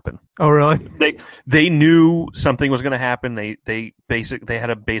going to happen. Oh, really? They knew something was going to happen. They had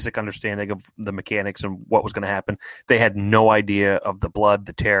a basic understanding of the mechanics and what was going to happen. They had no idea of the blood,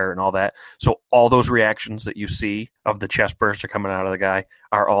 the terror, and all that. So all those reactions that you see of the chest burster coming out of the guy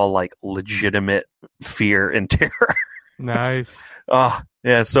are all like legitimate fear and terror. Nice.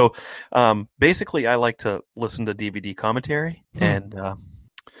 Yeah. So basically, I like to listen to DVD commentary, and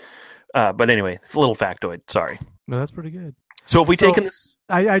but anyway, a little factoid. Sorry. No, that's pretty good. So if we taken this,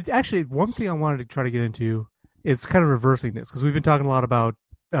 I actually, one thing I wanted to try to get into is kind of reversing this, because we've been talking a lot about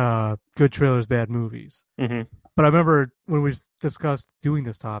good trailers, bad movies. But I remember when we discussed doing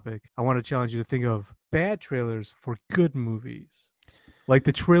this topic, I want to challenge you to think of bad trailers for good movies. Like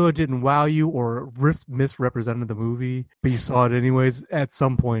the trailer didn't wow you or misrepresented the movie, but you saw it anyways at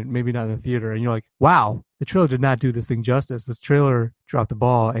some point, maybe not in the theater, and you're like, wow, the trailer did not do this thing justice. This trailer dropped the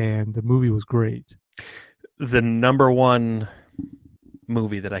ball, and the movie was great. The number one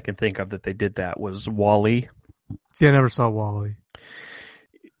movie that I can think of that they did that was WALL-E. See, I never saw WALL-E.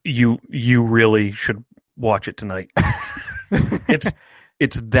 You really should watch it tonight.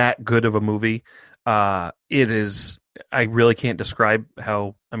 It's that good of a movie. It is. I really can't describe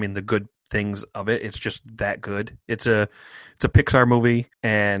the good things of it. It's just that good. It's a Pixar movie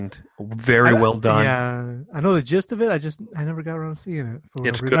and very well done. Yeah, I know the gist of it. I never got around to seeing it.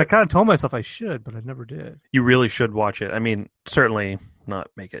 It's good. I kind of told myself I should, but I never did. You really should watch it. I mean, certainly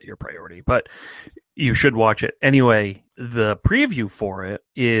not make it your priority, but you should watch it. Anyway, the preview for it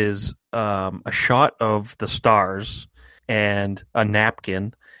is a shot of the stars and a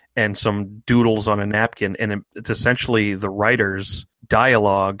napkin and some doodles on a napkin, and it's essentially the writer's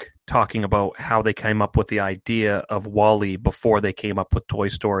dialogue talking about how they came up with the idea of WALL-E before they came up with Toy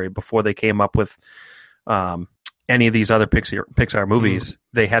Story, before they came up with any of these other Pixar movies.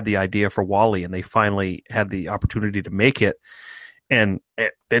 They had the idea for WALL-E, and they finally had the opportunity to make it, and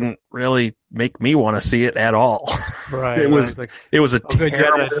it didn't really make me want to see it at all. Right. It was a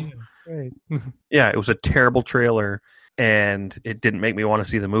terrible. Yeah, it was a terrible trailer. And it didn't make me want to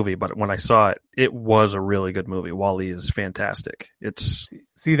see the movie, but when I saw it, it was a really good movie. WALL-E is fantastic.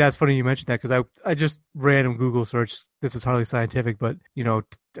 See, that's funny you mentioned that, because I just random Google search. This is hardly scientific, but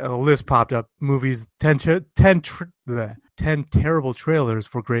a list popped up: movies 10 terrible trailers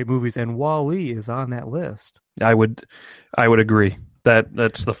for great movies, and WALL-E is on that list. I would agree.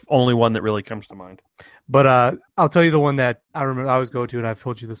 That's the only one that really comes to mind. But I'll tell you the one that I remember I always go to, and I've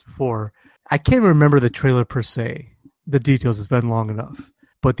told you this before. I can't remember the trailer per se. The details, it's been long enough.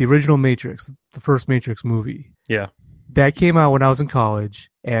 But the original Matrix, the first Matrix movie, that came out when I was in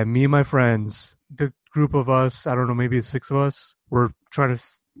college, and me and my friends, the group of us, I don't know, maybe 6 of us, we're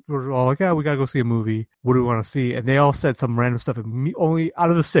all like, we gotta go see a movie. What do we want to see? And they all said some random stuff. And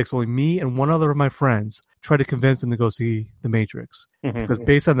out of the 6, only me and one other of my friends tried to convince them to go see The Matrix. Because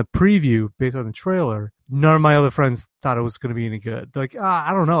based on the preview, based on the trailer, none of my other friends thought it was going to be any good. They're like,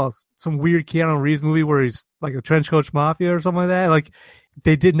 I don't know, some weird Keanu Reeves movie where he's like a trench coat mafia or something like that. Like,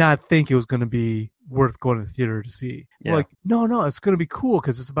 they did not think it was going to be worth going to the theater to see. Yeah. Like, no, it's going to be cool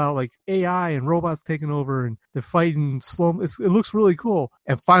because it's about like AI and robots taking over and they're fighting slow. It looks really cool.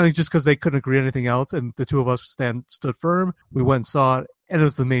 And finally, just because they couldn't agree on anything else, and the two of us stood firm, we went and saw it. and it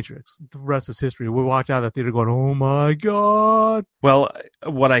was The Matrix. The rest is history. We walked out of the theater going, "Oh my god!" Well,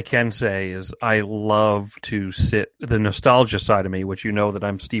 what I can say is I love to sit the nostalgia side of me, which you know that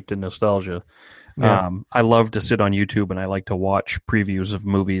I'm steeped in nostalgia. Yeah. I love to sit on YouTube and I like to watch previews of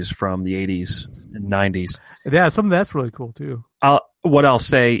movies from the 80s and 90s. Yeah, some of that's really cool too. What I'll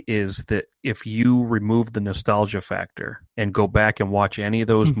say is that if you remove the nostalgia factor and go back and watch any of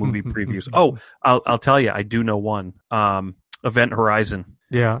those movie previews, I'll tell you, I do know one. Event Horizon.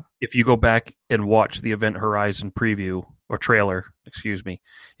 Yeah. If you go back and watch the Event Horizon preview or trailer, excuse me,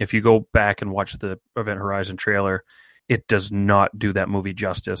 if you go back and watch the Event Horizon trailer, it does not do that movie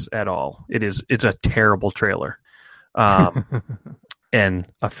justice at all. It's a terrible trailer. And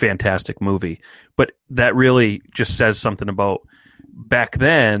a fantastic movie. But that really just says something about back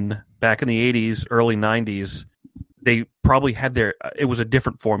then, back in the 80s, early 90s, they probably had it was a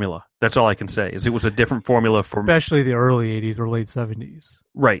different formula. That's all I can say, is it was a different formula for... Especially the early 80s or late 70s.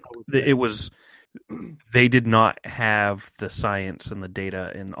 Right. It was... They did not have the science and the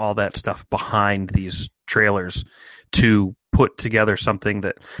data and all that stuff behind these trailers to put together something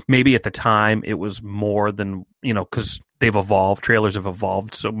that maybe at the time it was more than, because they've evolved. Trailers have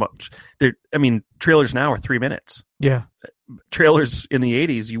evolved so much. Trailers now are 3 minutes. Yeah. Trailers in the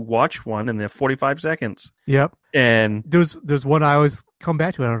 80s, you watch one and they're 45 seconds. Yep. And there's one I always come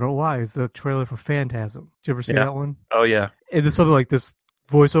back to. I don't know why. Is the trailer for Phantasm. Did you ever see that one? Oh, yeah. And there's something like this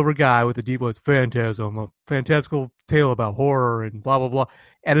voiceover guy with a deep voice, Phantasm, a fantastical tale about horror and blah, blah, blah.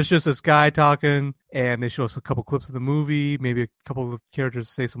 And it's just this guy talking, and they show us a couple clips of the movie, maybe a couple of characters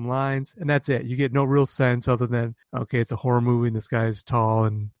say some lines, and that's it. You get no real sense other than, okay, it's a horror movie, and this guy's tall,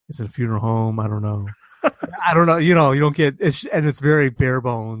 and it's in a funeral home. I don't know. You don't get, and it's very bare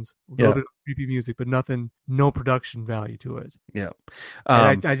bones. A little bit of creepy music, but no production value to it. Yeah.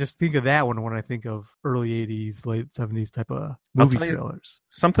 And I just think of that one when I think of early 80s, late 70s type of movie trailers.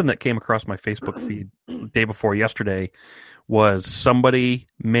 Something that came across my Facebook feed day before yesterday was somebody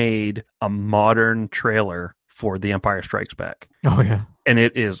made a modern trailer for The Empire Strikes Back. Oh, yeah. And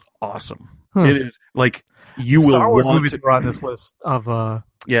it is awesome. Huh. It is like Star Wars movies are on this list of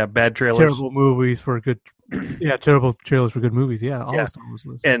bad trailers. Terrible movies for good terrible trailers for good movies. Yeah, all Star Wars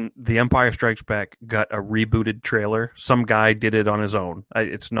lists. And The Empire Strikes Back got a rebooted trailer. Some guy did it on his own.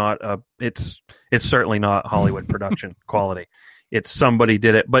 It's certainly not Hollywood production quality. It's somebody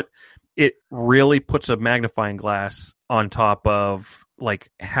did it, but it really puts a magnifying glass on top of like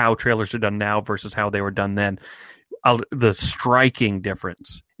how trailers are done now versus how they were done then. The striking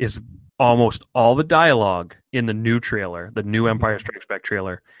difference is almost all the dialogue in the new trailer, the new Empire Strikes Back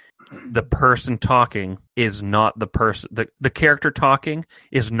trailer, the person talking is not the person. The character talking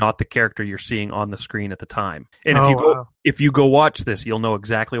is not the character you're seeing on the screen at the time. And if you go watch this, you'll know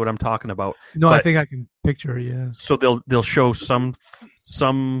exactly what I'm talking about. No, I think I can picture it, yeah. So they'll show some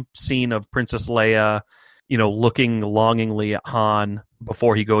scene of Princess Leia, looking longingly at Han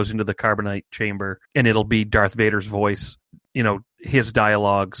before he goes into the carbonite chamber, and it'll be Darth Vader's voice, his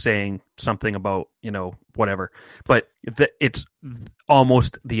dialogue saying something about, whatever. But it's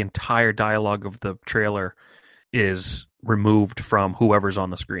almost the entire dialogue of the trailer is removed from whoever's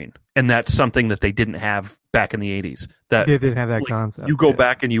on the screen. And that's something that they didn't have back in the 80s. That they didn't have that concept. You go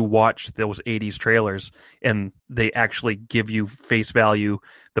back and you watch those 80s trailers, and they actually give you face value.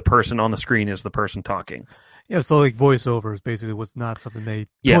 The person on the screen is the person talking. Yeah, so like voiceovers basically was not something they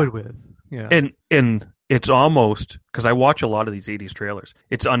toyed with. Yeah. And it's almost, because I watch a lot of these 80s trailers,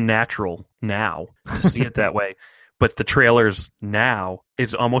 it's unnatural now to see it that way. But the trailers now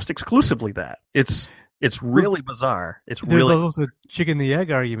is almost exclusively that. It's really bizarre. There's also a chicken and the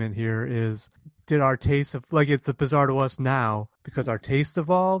egg argument here is, did our taste of, like, it's bizarre to us now because our taste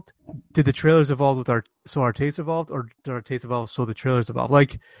evolved? Did the trailers evolve so our taste evolved, or did our taste evolve so the trailers evolved?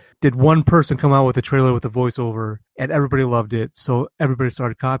 Like, did one person come out with a trailer with a voiceover and everybody loved it, so everybody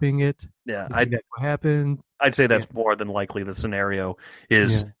started copying it? Yeah, that's what happened. I'd say that's more than likely the scenario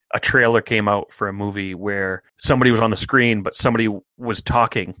is a trailer came out for a movie where somebody was on the screen, but somebody was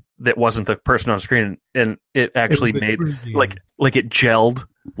talking that wasn't the person on the screen, and it actually made like it gelled,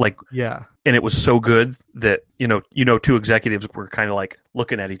 and it was so good that two executives were kind of like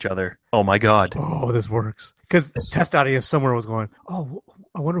looking at each other. Oh my god! Oh, this works, because the test audience somewhere was going, oh,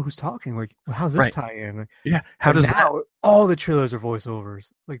 I wonder who's talking. Like, well, how's this tie in? Yeah, how does now that? All the trailers are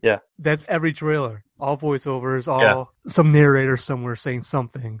voiceovers. Like, that's every trailer. All voiceovers. Some narrator somewhere saying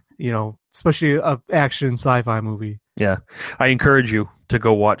something. Especially a action sci-fi movie. Yeah, I encourage you to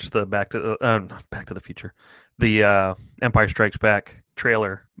go watch the Back to the Future, the Empire Strikes Back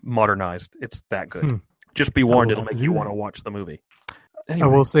trailer modernized. It's that good. Just be warned, it'll make you want to watch the movie. Anyway. I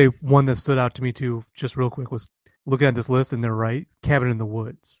will say one that stood out to me too, just real quick, was looking at this list, and they're right. Cabin in the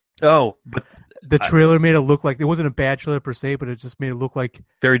Woods. Oh, but The trailer made it look like it wasn't a bad trailer per se, but it just made it look like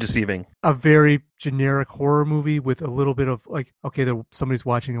very deceiving. a very generic horror movie with a little bit of like, okay, somebody's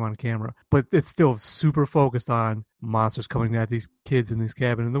watching them on camera, but it's still super focused on monsters coming at these kids in this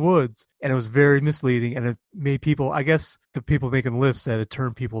cabin in the woods. And it was very misleading, and it made people, I guess the people making the list said it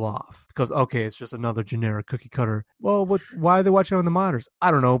turned people off because, okay, it's just another generic cookie cutter. Well, why are they watching on the monitors?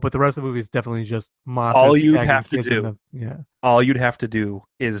 I don't know, but the rest of the movie is definitely just monsters. All you attacking have to kids do, yeah. all you'd have to do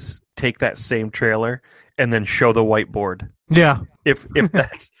is take that same trailer and then show the whiteboard. Yeah. If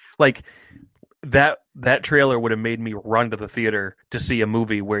that's like that trailer would have made me run to the theater to see a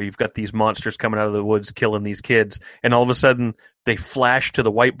movie where you've got these monsters coming out of the woods killing these kids, and all of a sudden they flash to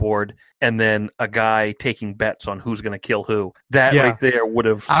the whiteboard and then a guy taking bets on who's going to kill who. That right there would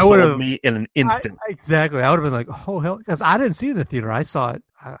have sold me in an instant. Exactly. I would have been like, oh hell, because I didn't see it in the theater. I saw it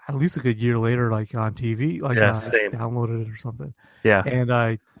at least a good year later, like on TV, like same. downloaded it or something. Yeah. And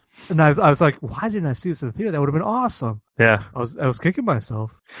I was like, why didn't I see this in the theater? That would have been awesome. Yeah. I was kicking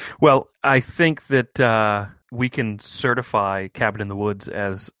myself. Well, I think that we can certify Cabin in the Woods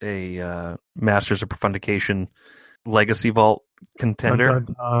as a Masters of Profundication Legacy Vault contender. Dun,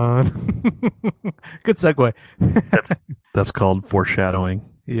 dun, dun. Good segue. That's called foreshadowing.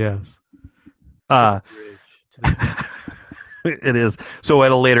 Yes. It is. So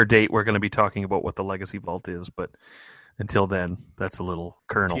at a later date, we're going to be talking about what the Legacy Vault is, but until then, that's a little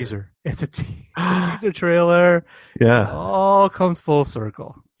kernel. Teaser. It's a teaser trailer. Yeah. It all comes full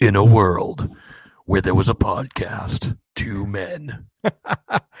circle. In a world where there was a podcast, two men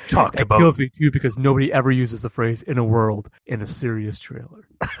talked That about... kills me too because nobody ever uses the phrase "in a world" in a serious trailer.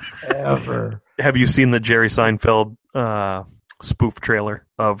 Ever. Have you seen the Jerry Seinfeld spoof trailer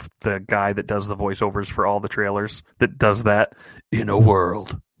of the guy that does the voiceovers for all the trailers that does that in a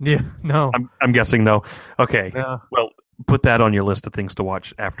world? Yeah, no. I'm guessing no. Okay. Yeah. Well, put that on your list of things to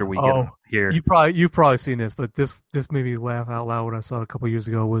watch after we get here. You've probably seen this, but this made me laugh out loud when I saw it a couple years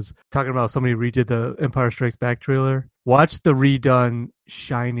ago. Was talking about somebody redid the Empire Strikes Back trailer. Watch the redone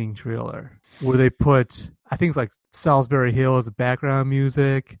Shining trailer where they put, I think it's like Salisbury Hill as the background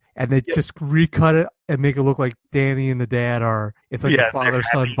music, and they just recut it and make it look like Danny and the dad are. It's like a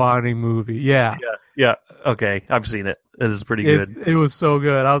father-son bonding movie. Yeah. Yeah. Okay. I've seen it. It is pretty good. It was so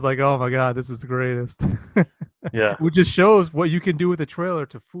good. I was like, oh my God, this is the greatest. Yeah. Which just shows what you can do with a trailer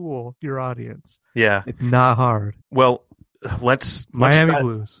to fool your audience. Yeah. It's not hard. Well, let's Miami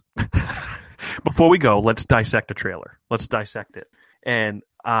Blues. Before we go, let's dissect a trailer. Let's dissect it. And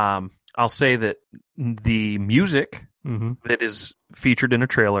I'll say that the music that is featured in a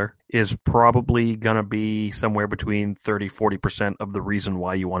trailer is probably going to be somewhere between 30-40% of the reason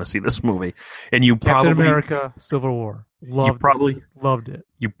why you want to see this movie. And you Captain America, Civil War. Loved it.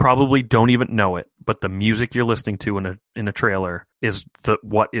 You probably don't even know it, but the music you're listening to in a trailer is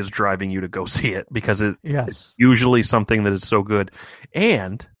what is driving you to go see it, because it's usually something that is so good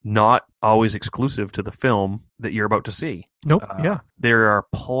and not always exclusive to the film that you're about to see. Nope. There are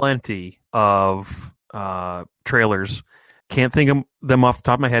plenty of trailers. Can't think of them off the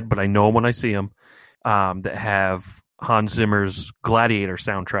top of my head, but I know when I see them that have Hans Zimmer's Gladiator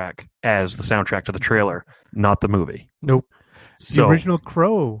soundtrack as the soundtrack to the trailer, not the movie. Nope. The original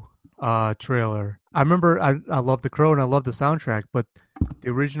Crow trailer. I remember I love the Crow and I love the soundtrack, but the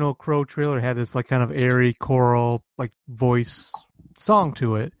original Crow trailer had this like kind of airy choral like voice song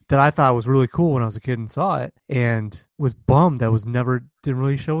to it that I thought was really cool when I was a kid and saw it, and was bummed that didn't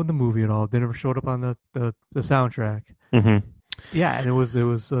really show in the movie at all. They never showed up on the soundtrack. Mm-hmm. Yeah, and it was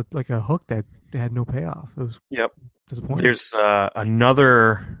like a hook that had no payoff. It was disappointing. There's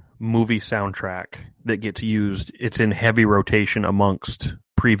another movie soundtrack that gets used. It's in heavy rotation amongst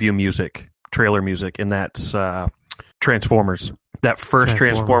preview music, trailer music, and that's Transformers. That first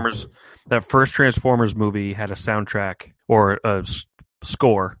Transformers movie had a soundtrack or a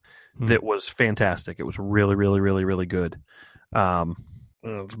score that was fantastic. It was really, really, really, really good.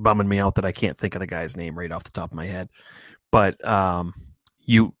 It's bumming me out that I can't think of the guy's name right off the top of my head, but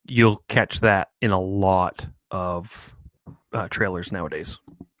you'll catch that in a lot of trailers nowadays.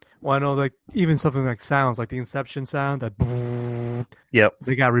 Well, I know, like even something like sounds, like the Inception sound, that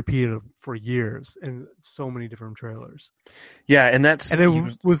they got repeated for years in so many different trailers. Yeah, and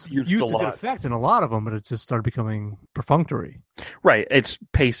it was used a to lot. good effect in a lot of them, but it just started becoming perfunctory. Right, it's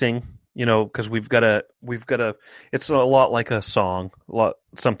pacing, because we've got to. It's a lot like a song,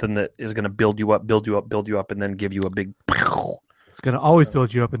 something that is going to build you up, and then give you a big. It's going to always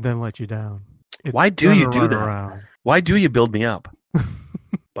build you up and then let you down. Why do you do that? Around. Why do you build me up?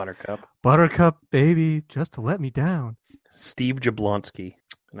 Buttercup, baby, just to let me down. Steve Jablonsky.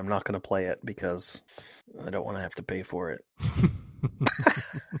 and I'm not going to play it because I don't want to have to pay for it.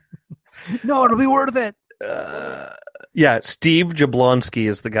 No, it'll be worth it. Yeah, Steve Jablonsky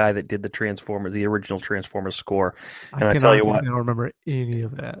is the guy that did the original Transformers score. And I tell you what, I don't remember any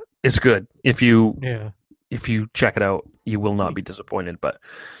of that. it's good. If you check it out, you will not be disappointed. But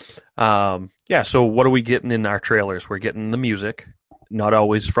so what are we getting in our trailers? We're getting the music, not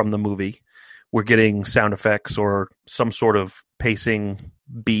always from the movie. We're getting sound effects or some sort of pacing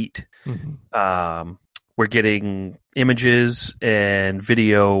beat. Mm-hmm. We're getting images and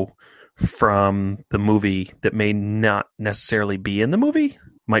video from the movie that may not necessarily be in the movie.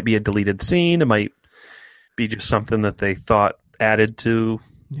 Might be a deleted scene. It might be just something that they thought added to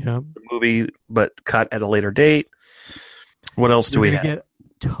the movie, but cut at a later date. What else do we have? Get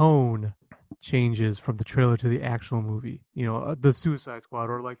tone changes from the trailer to the actual movie. You know, the Suicide Squad,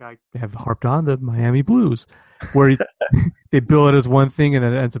 or like I have harped on, the Miami Blues, where they bill it as one thing and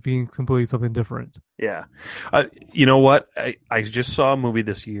then it ends up being completely something different. Yeah. You know what? I just saw a movie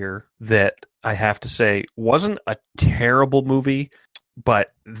this year that I have to say wasn't a terrible movie,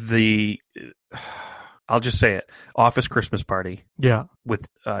 but I'll just say it. Office Christmas Party. Yeah. With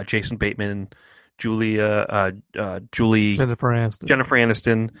Jason Bateman, Julie Jennifer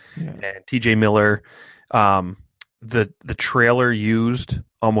Aniston, and TJ Miller. The trailer used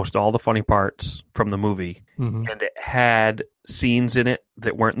almost all the funny parts from the movie, mm-hmm. and it had scenes in it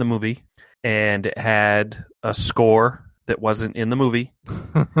that weren't in the movie, and it had a score that wasn't in the movie,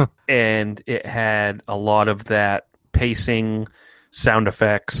 and it had a lot of that pacing, sound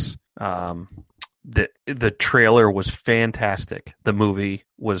effects. The trailer was fantastic. The movie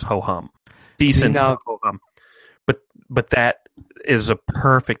was ho-hum. Decent ho-hum. But that is a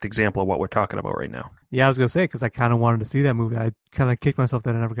perfect example of what we're talking about right now. Yeah, I was going to say, because I kind of wanted to see that movie. I kind of kicked myself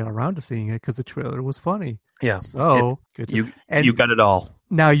that I never got around to seeing it because the trailer was funny. Yeah. So, you got it all.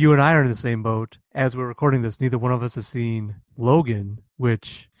 Now, you and I are in the same boat. As we're recording this, neither one of us has seen Logan,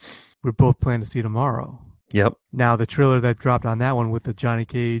 which we're both planning to see tomorrow. Yep. Now, the trailer that dropped on that one with the Johnny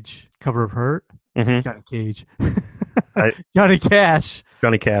Cage cover of Hurt. Mm-hmm. Johnny Cage. Johnny Cash.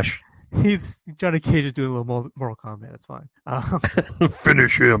 Johnny Cash. Johnny Cage is doing a little Mortal Kombat. It's fine.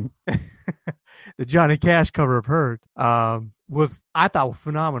 Finish him. The Johnny Cash cover of Hurt was, I thought,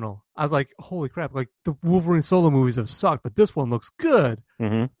 phenomenal. I was like, holy crap! Like the Wolverine solo movies have sucked, but this one looks good.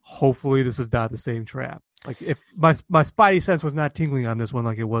 Mm-hmm. Hopefully, this is not the same trap. Like if my spidey sense was not tingling on this one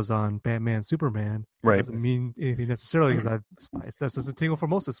like it was on Batman, Superman, right? It doesn't mean anything necessarily because spidey sense doesn't tingle for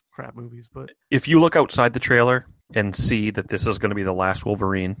most of this crap movies. But if you look outside the trailer and see that this is going to be the last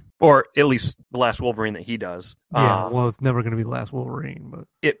Wolverine, or at least the last Wolverine that he does, well, it's never going to be the last Wolverine. But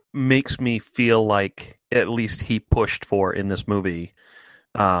it makes me feel like at least he pushed for in this movie.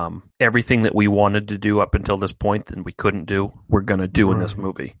 Everything that we wanted to do up until this point that we couldn't do, we're going to do in this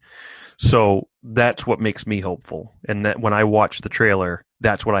movie. So that's what makes me hopeful. And that when I watch the trailer,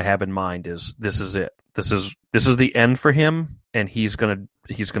 that's what I have in mind is this is it. This is the end for him, and he's gonna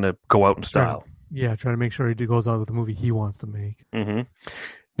go out in style. Try to make sure he goes out with the movie he wants to make. Mm-hmm.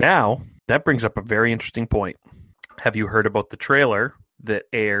 Now that brings up a very interesting point. Have you heard about the trailer that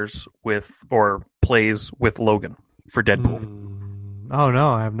airs with or plays with Logan for Deadpool? Oh no,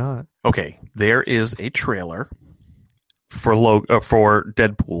 I have not. Okay, there is a trailer for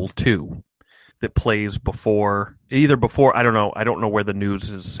Deadpool 2 that plays before I don't know where the news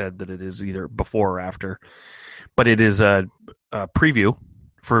has said that it is either before or after, but it is a preview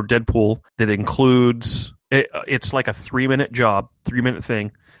for Deadpool that includes it's like a 3-minute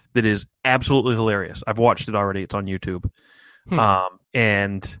thing that is absolutely hilarious. I've watched it already. It's on YouTube.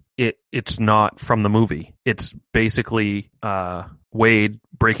 And it's not from the movie. It's basically Wade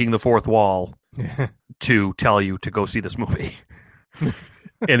breaking the fourth wall to tell you to go see this movie.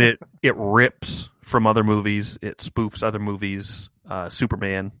 And it rips from other movies. It spoofs other movies.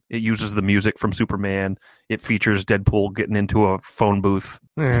 Superman. It uses the music from Superman. It features Deadpool getting into a phone booth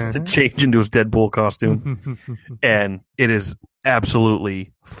to change into his Deadpool costume. And it is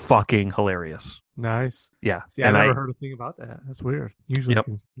absolutely fucking hilarious. Nice. Yeah. See, I never heard a thing about that. That's weird. Usually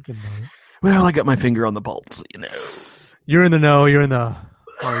you can know it. Well, I got my finger on the pulse, you know. You're in the know. You're in the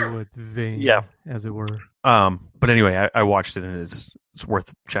Hollywood vein, as it were. But anyway, I watched it, and it's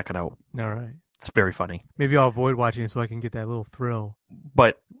worth checking out. All right. It's very funny. Maybe I'll avoid watching it so I can get that little thrill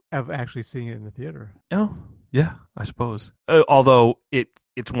of actually seeing it in the theater. Oh, yeah, I suppose. Although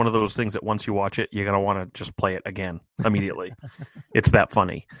it's one of those things that once you watch it, you're going to want to just play it again immediately. It's that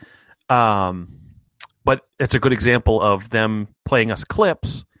funny. But it's a good example of them playing us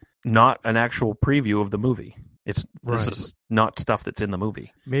clips, not an actual preview of the movie. This Right. is not stuff that's in the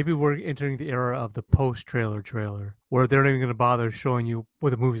movie. Maybe we're entering the era of the post-trailer trailer, where they're not even going to bother showing you what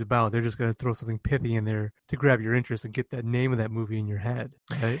the movie's about. They're just going to throw something pithy in there to grab your interest and get that name of that movie in your head,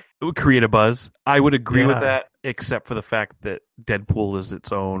 right? It would create a buzz. I would agree with Yeah. that, except for the fact that Deadpool is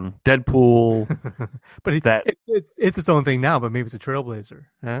its own Deadpool. But it's its own thing now, but maybe it's a trailblazer,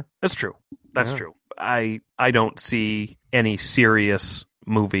 huh? That's true. That's Yeah. true. I don't see any serious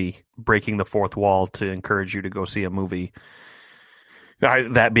movie breaking the fourth wall to encourage you to go see a movie.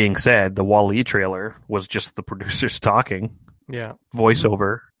 That being said, the Wall-E trailer was just the producers talking, Yeah.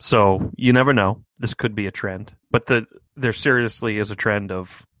 voiceover. So you never know. This could be a trend. But there seriously is a trend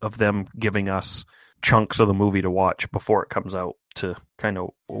of them giving us chunks of the movie to watch before it comes out to kind of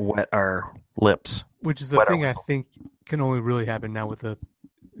wet our lips. Which is the Wet our thing I whistle. think can only really happen now with the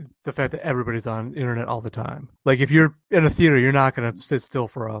fact that everybody's on internet all the time. Like if you're in a theater, you're not going to sit still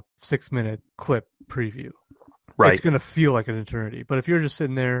for a 6-minute clip preview. Right. It's going to feel like an eternity. But if you're just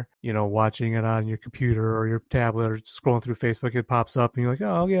sitting there, watching it on your computer or your tablet or scrolling through Facebook, it pops up and you're like,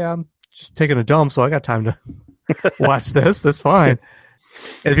 oh yeah, I'm just taking a dump, so I got time to watch this. That's fine.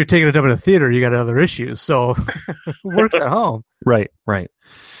 And if you're taking a dump in a theater, you got other issues. So it works at home. Right. Every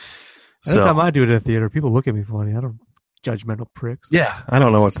time I do it in a theater, people look at me funny. I don't judgmental pricks. Yeah, I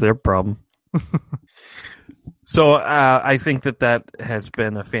don't know what's their problem. So I think that has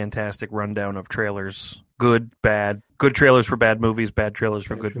been a fantastic rundown of trailers. Good, bad. Good trailers for bad movies, bad trailers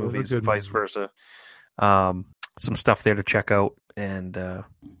for good trailers for movies, good vice movies. versa. Some stuff there to check out, and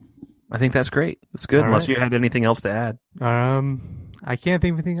I think that's great. It's good, All unless right. you had anything else to add. I can't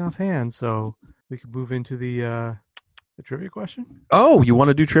think of anything offhand, so we could move into the trivia question. Oh, you want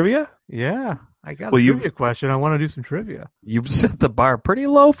to do trivia? Yeah, I got Well, a you- trivia question. I want to do some trivia. You've set the bar pretty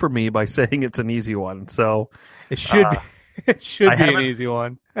low for me by saying it's an easy one. So It should be. It should I be an haven't- easy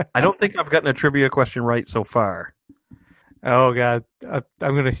one. I don't think I've gotten a trivia question right so far. Oh God, I'm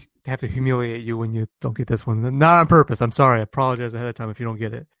gonna have to humiliate you when you don't get this one. Not on purpose. I'm sorry. I apologize ahead of time if you don't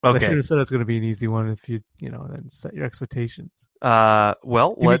get it. 'Cause Okay. I should have said it's gonna be an easy one if you then set your expectations.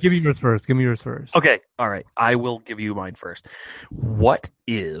 Well, Give me yours first. Give me yours first. Okay, all right. I will give you mine first. What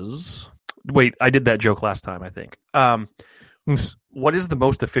is? Wait, I did that joke last time, I think. What is the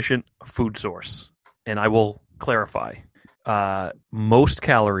most efficient food source? And I will clarify. Most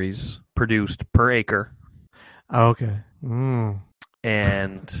calories produced per acre, Okay.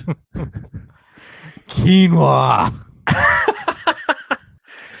 and Quinoa.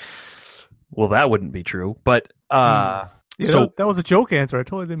 well, that wouldn't be true. But Yeah, so that was a joke answer. I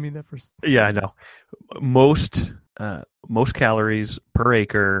totally didn't mean that for. yeah, I know. Most calories per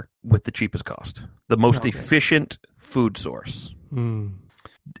acre with the cheapest cost. The most Okay. efficient food source. Hmm.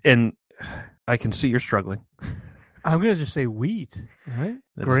 And I can see you're struggling. I'm gonna just say wheat. Right?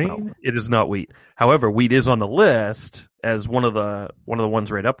 It is Grain. not- it is not wheat. However, wheat is on the list as one of the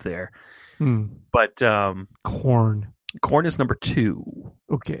ones right up there. But Corn. corn is number 2.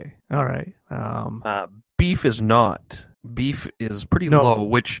 Okay. All right. Beef is not. Beef is pretty No. low.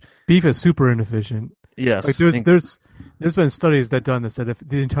 Which Beef is super inefficient. yes, Like there's been studies that done this that if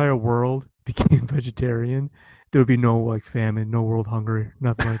the entire world became vegetarian, there would be no like famine, no world hunger,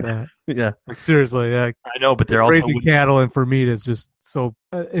 nothing like that. yeah, Like seriously, like I know. But they're also raising cattle and for meat is just so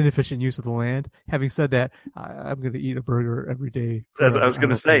inefficient use of the land. Having said that, I'm going to eat a burger every day. as I was forever. going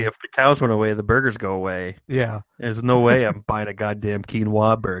to say, if the cows went away, the burgers go away. Yeah, There's no way I'm buying a goddamn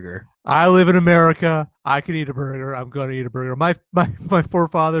quinoa burger. I live in America. I can eat a burger. I'm going to eat a burger. My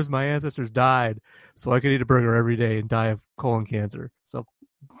forefathers, my ancestors died, so I could eat a burger every day and die of colon cancer. So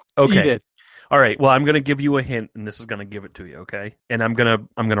eat Okay. it. All right. Well, I'm going to give you a hint, and this is going to give it to you. Okay. And I'm gonna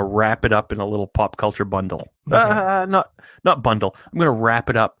wrap it up in a little pop culture bundle. Okay. Not bundle. I'm going to wrap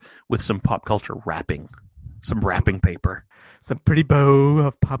it up with some pop culture wrapping, some wrapping paper. Some pretty bow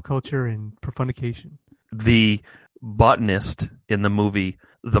of pop culture and profundication. The botanist in the movie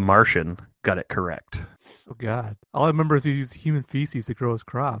The Martian got it correct. Oh God! All I remember is he used human feces to grow his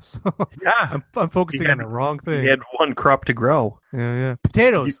crops. Yeah. I'm focusing He on had- the wrong thing. He had one crop to grow. Yeah.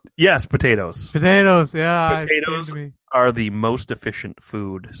 Potatoes. Yes, potatoes Potatoes. Yeah. it came Potatoes. to me. are the most efficient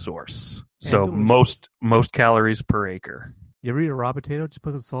food source. So delicious. most calories per acre. You ever eat a raw potato? Just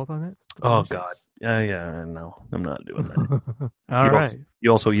put some salt on it. It's Oh, delicious. Yeah, no, I'm not doing that. All You right. You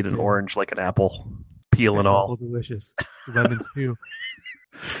also eat an Yeah. orange like an apple, peel and It's all. also delicious. Lemons too.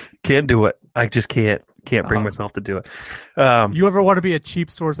 Can't do it. I just can't bring Oh. myself to do it. You ever want to be a cheap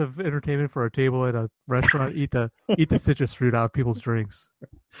source of entertainment for a table at a restaurant? eat the citrus fruit out of people's drinks.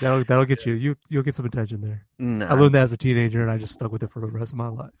 That'll get you. You'll get some attention there. No, I learned that as a teenager, and I just stuck with it for the rest of my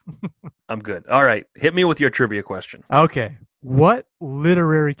life. I'm good. All right, hit me with your trivia question. Okay. What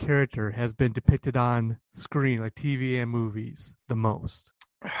literary character has been depicted on screen, like TV and movies, the most?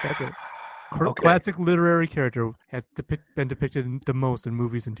 That's it. Okay. Classic literary character has been depicted the most in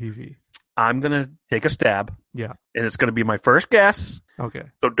movies and TV. I'm going to take a stab. Yeah. And it's going to be my first guess. Okay.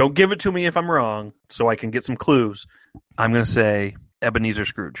 So don't give it to me if I'm wrong, so I can get some clues. I'm going to say Ebenezer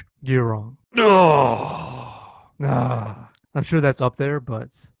Scrooge. You're wrong. Oh. I'm sure that's up there, but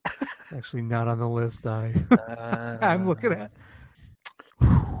it's actually not on the list I'm looking at.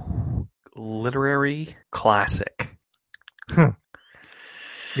 Literary classic.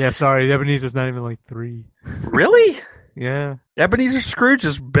 Yeah, sorry. Ebenezer's not even like 3. Really? Yeah. Ebenezer Scrooge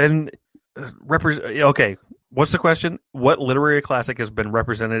has been okay. What's the question? What literary classic has been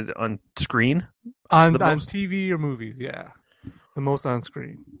represented on screen? On TV or movies, yeah. The most on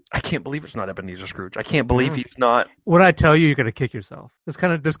screen. I can't believe it's not Ebenezer Scrooge. I can't believe he's not. When I tell you, you're gonna kick yourself. It's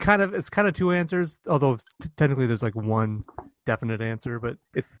kind of 2 answers, although technically there's like one definite answer, but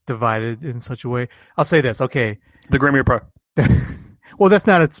it's divided in such a way. I'll say this, okay. The Grim Reaper. Well, that's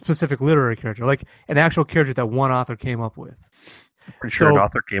not a specific literary character, like an actual character that one author came up with. Pretty sure an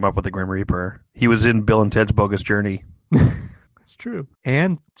author came up with the Grim Reaper. He was in Bill and Ted's Bogus Journey. That's true.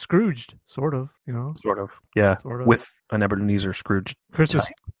 And Scrooged, sort of, you know? Sort of. Yeah. Sort of. With an Ebenezer Scrooge.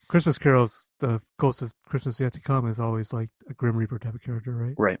 Christmas carols, the Ghost of Christmas Yet to Come is always like a Grim Reaper type of character,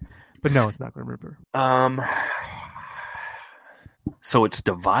 right? Right. But no, it's not Grim Reaper. So it's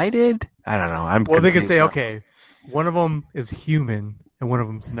divided? I don't know. Well, they could say, okay, one of them is human and one of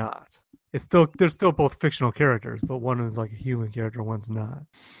them's not. They're still both fictional characters, but one is like a human character, one's not.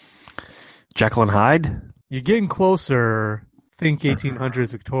 Jekyll and Hyde? You're getting closer. Think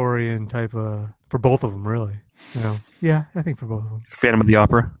 1800s Victorian type of, for both of them, really. You know? Yeah, I think for both of them. Phantom of the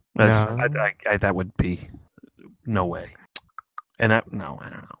Opera? No. That would be no way. And I don't know.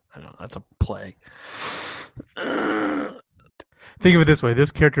 That's a play. Think of it this way: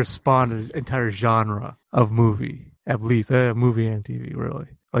 this character spawned an entire genre of movie, at least movie and TV, really.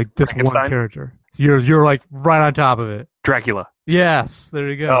 Like this one character. So you're like right on top of it. Dracula. Yes, there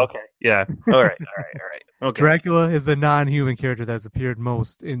you go. Oh, okay. Yeah. All right. Okay. Dracula is the non-human character that's appeared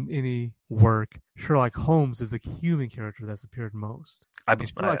most in any work. Sherlock Holmes is the human character that's appeared most.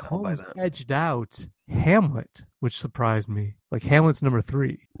 Sherlock Holmes edged out Hamlet, which surprised me. Like Hamlet's number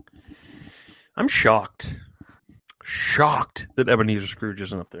 3. I'm shocked that Ebenezer Scrooge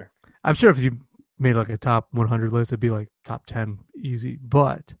isn't up there. I'm sure if you made like a top 100 list, it'd be like top 10 easy.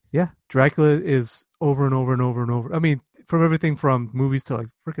 But yeah, Dracula is over and over and over and over. I mean, from everything from movies to like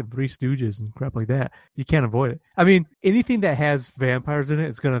freaking Three Stooges and crap like that, you can't avoid it. I mean, anything that has vampires in it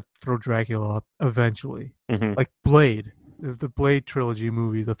is going to throw Dracula up eventually. Mm-hmm. Like Blade, the Blade trilogy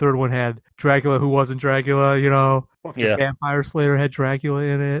movie. The third one had Dracula who wasn't Dracula, you know. Yeah. Vampire Slayer had Dracula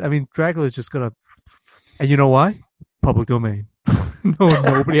in it. I mean, Dracula is just going to... And you know why? Public domain.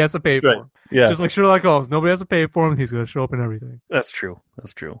 Nobody has to pay for him. Yeah. Just like Sherlock Holmes. Nobody has to pay for him. He's going to show up in everything. That's true.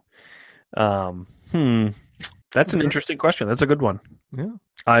 That's an interesting question. That's a good one. Yeah.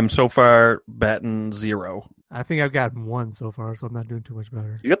 I'm so far batting 0. I think I've gotten 1 so far, so I'm not doing too much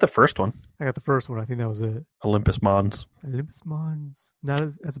better. You got the first one. I got the first one. I think that was it. Olympus Mons. Olympus Mons. Not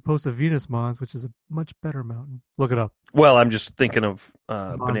as opposed to Venus Mons, which is a much better mountain. Look it up. Well, I'm just thinking of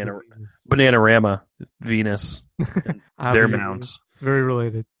Bananarama, Venus, their mounds. It's very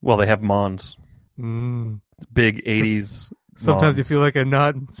related. Well, they have Mons. Big 80s Sometimes Mons. you feel like a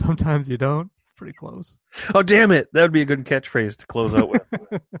nut, and sometimes you don't. It's pretty close. Oh, damn it. That would be a good catchphrase to close out with.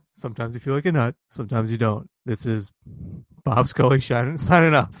 Sometimes you feel like a nut, sometimes you don't. This is Bob Scully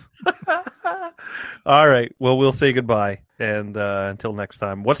signing off. All right. Well, we'll say goodbye. And until next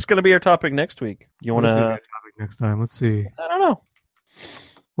time. What's going to be our topic next week? You want to... Next time, let's see. I don't know.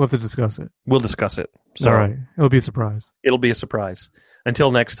 We'll have to discuss it. We'll discuss it. So all right. It'll be a surprise. It'll be a surprise.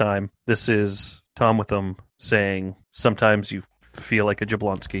 Until next time, this is Tom Witham saying, sometimes you feel like a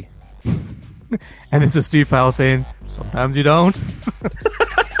Jablonski. And this is Steve Powell saying, sometimes you don't.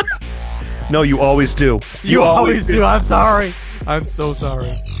 No, you always do. You always do. I'm sorry. I'm so sorry.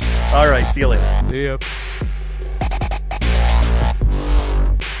 All right. See you later. See ya.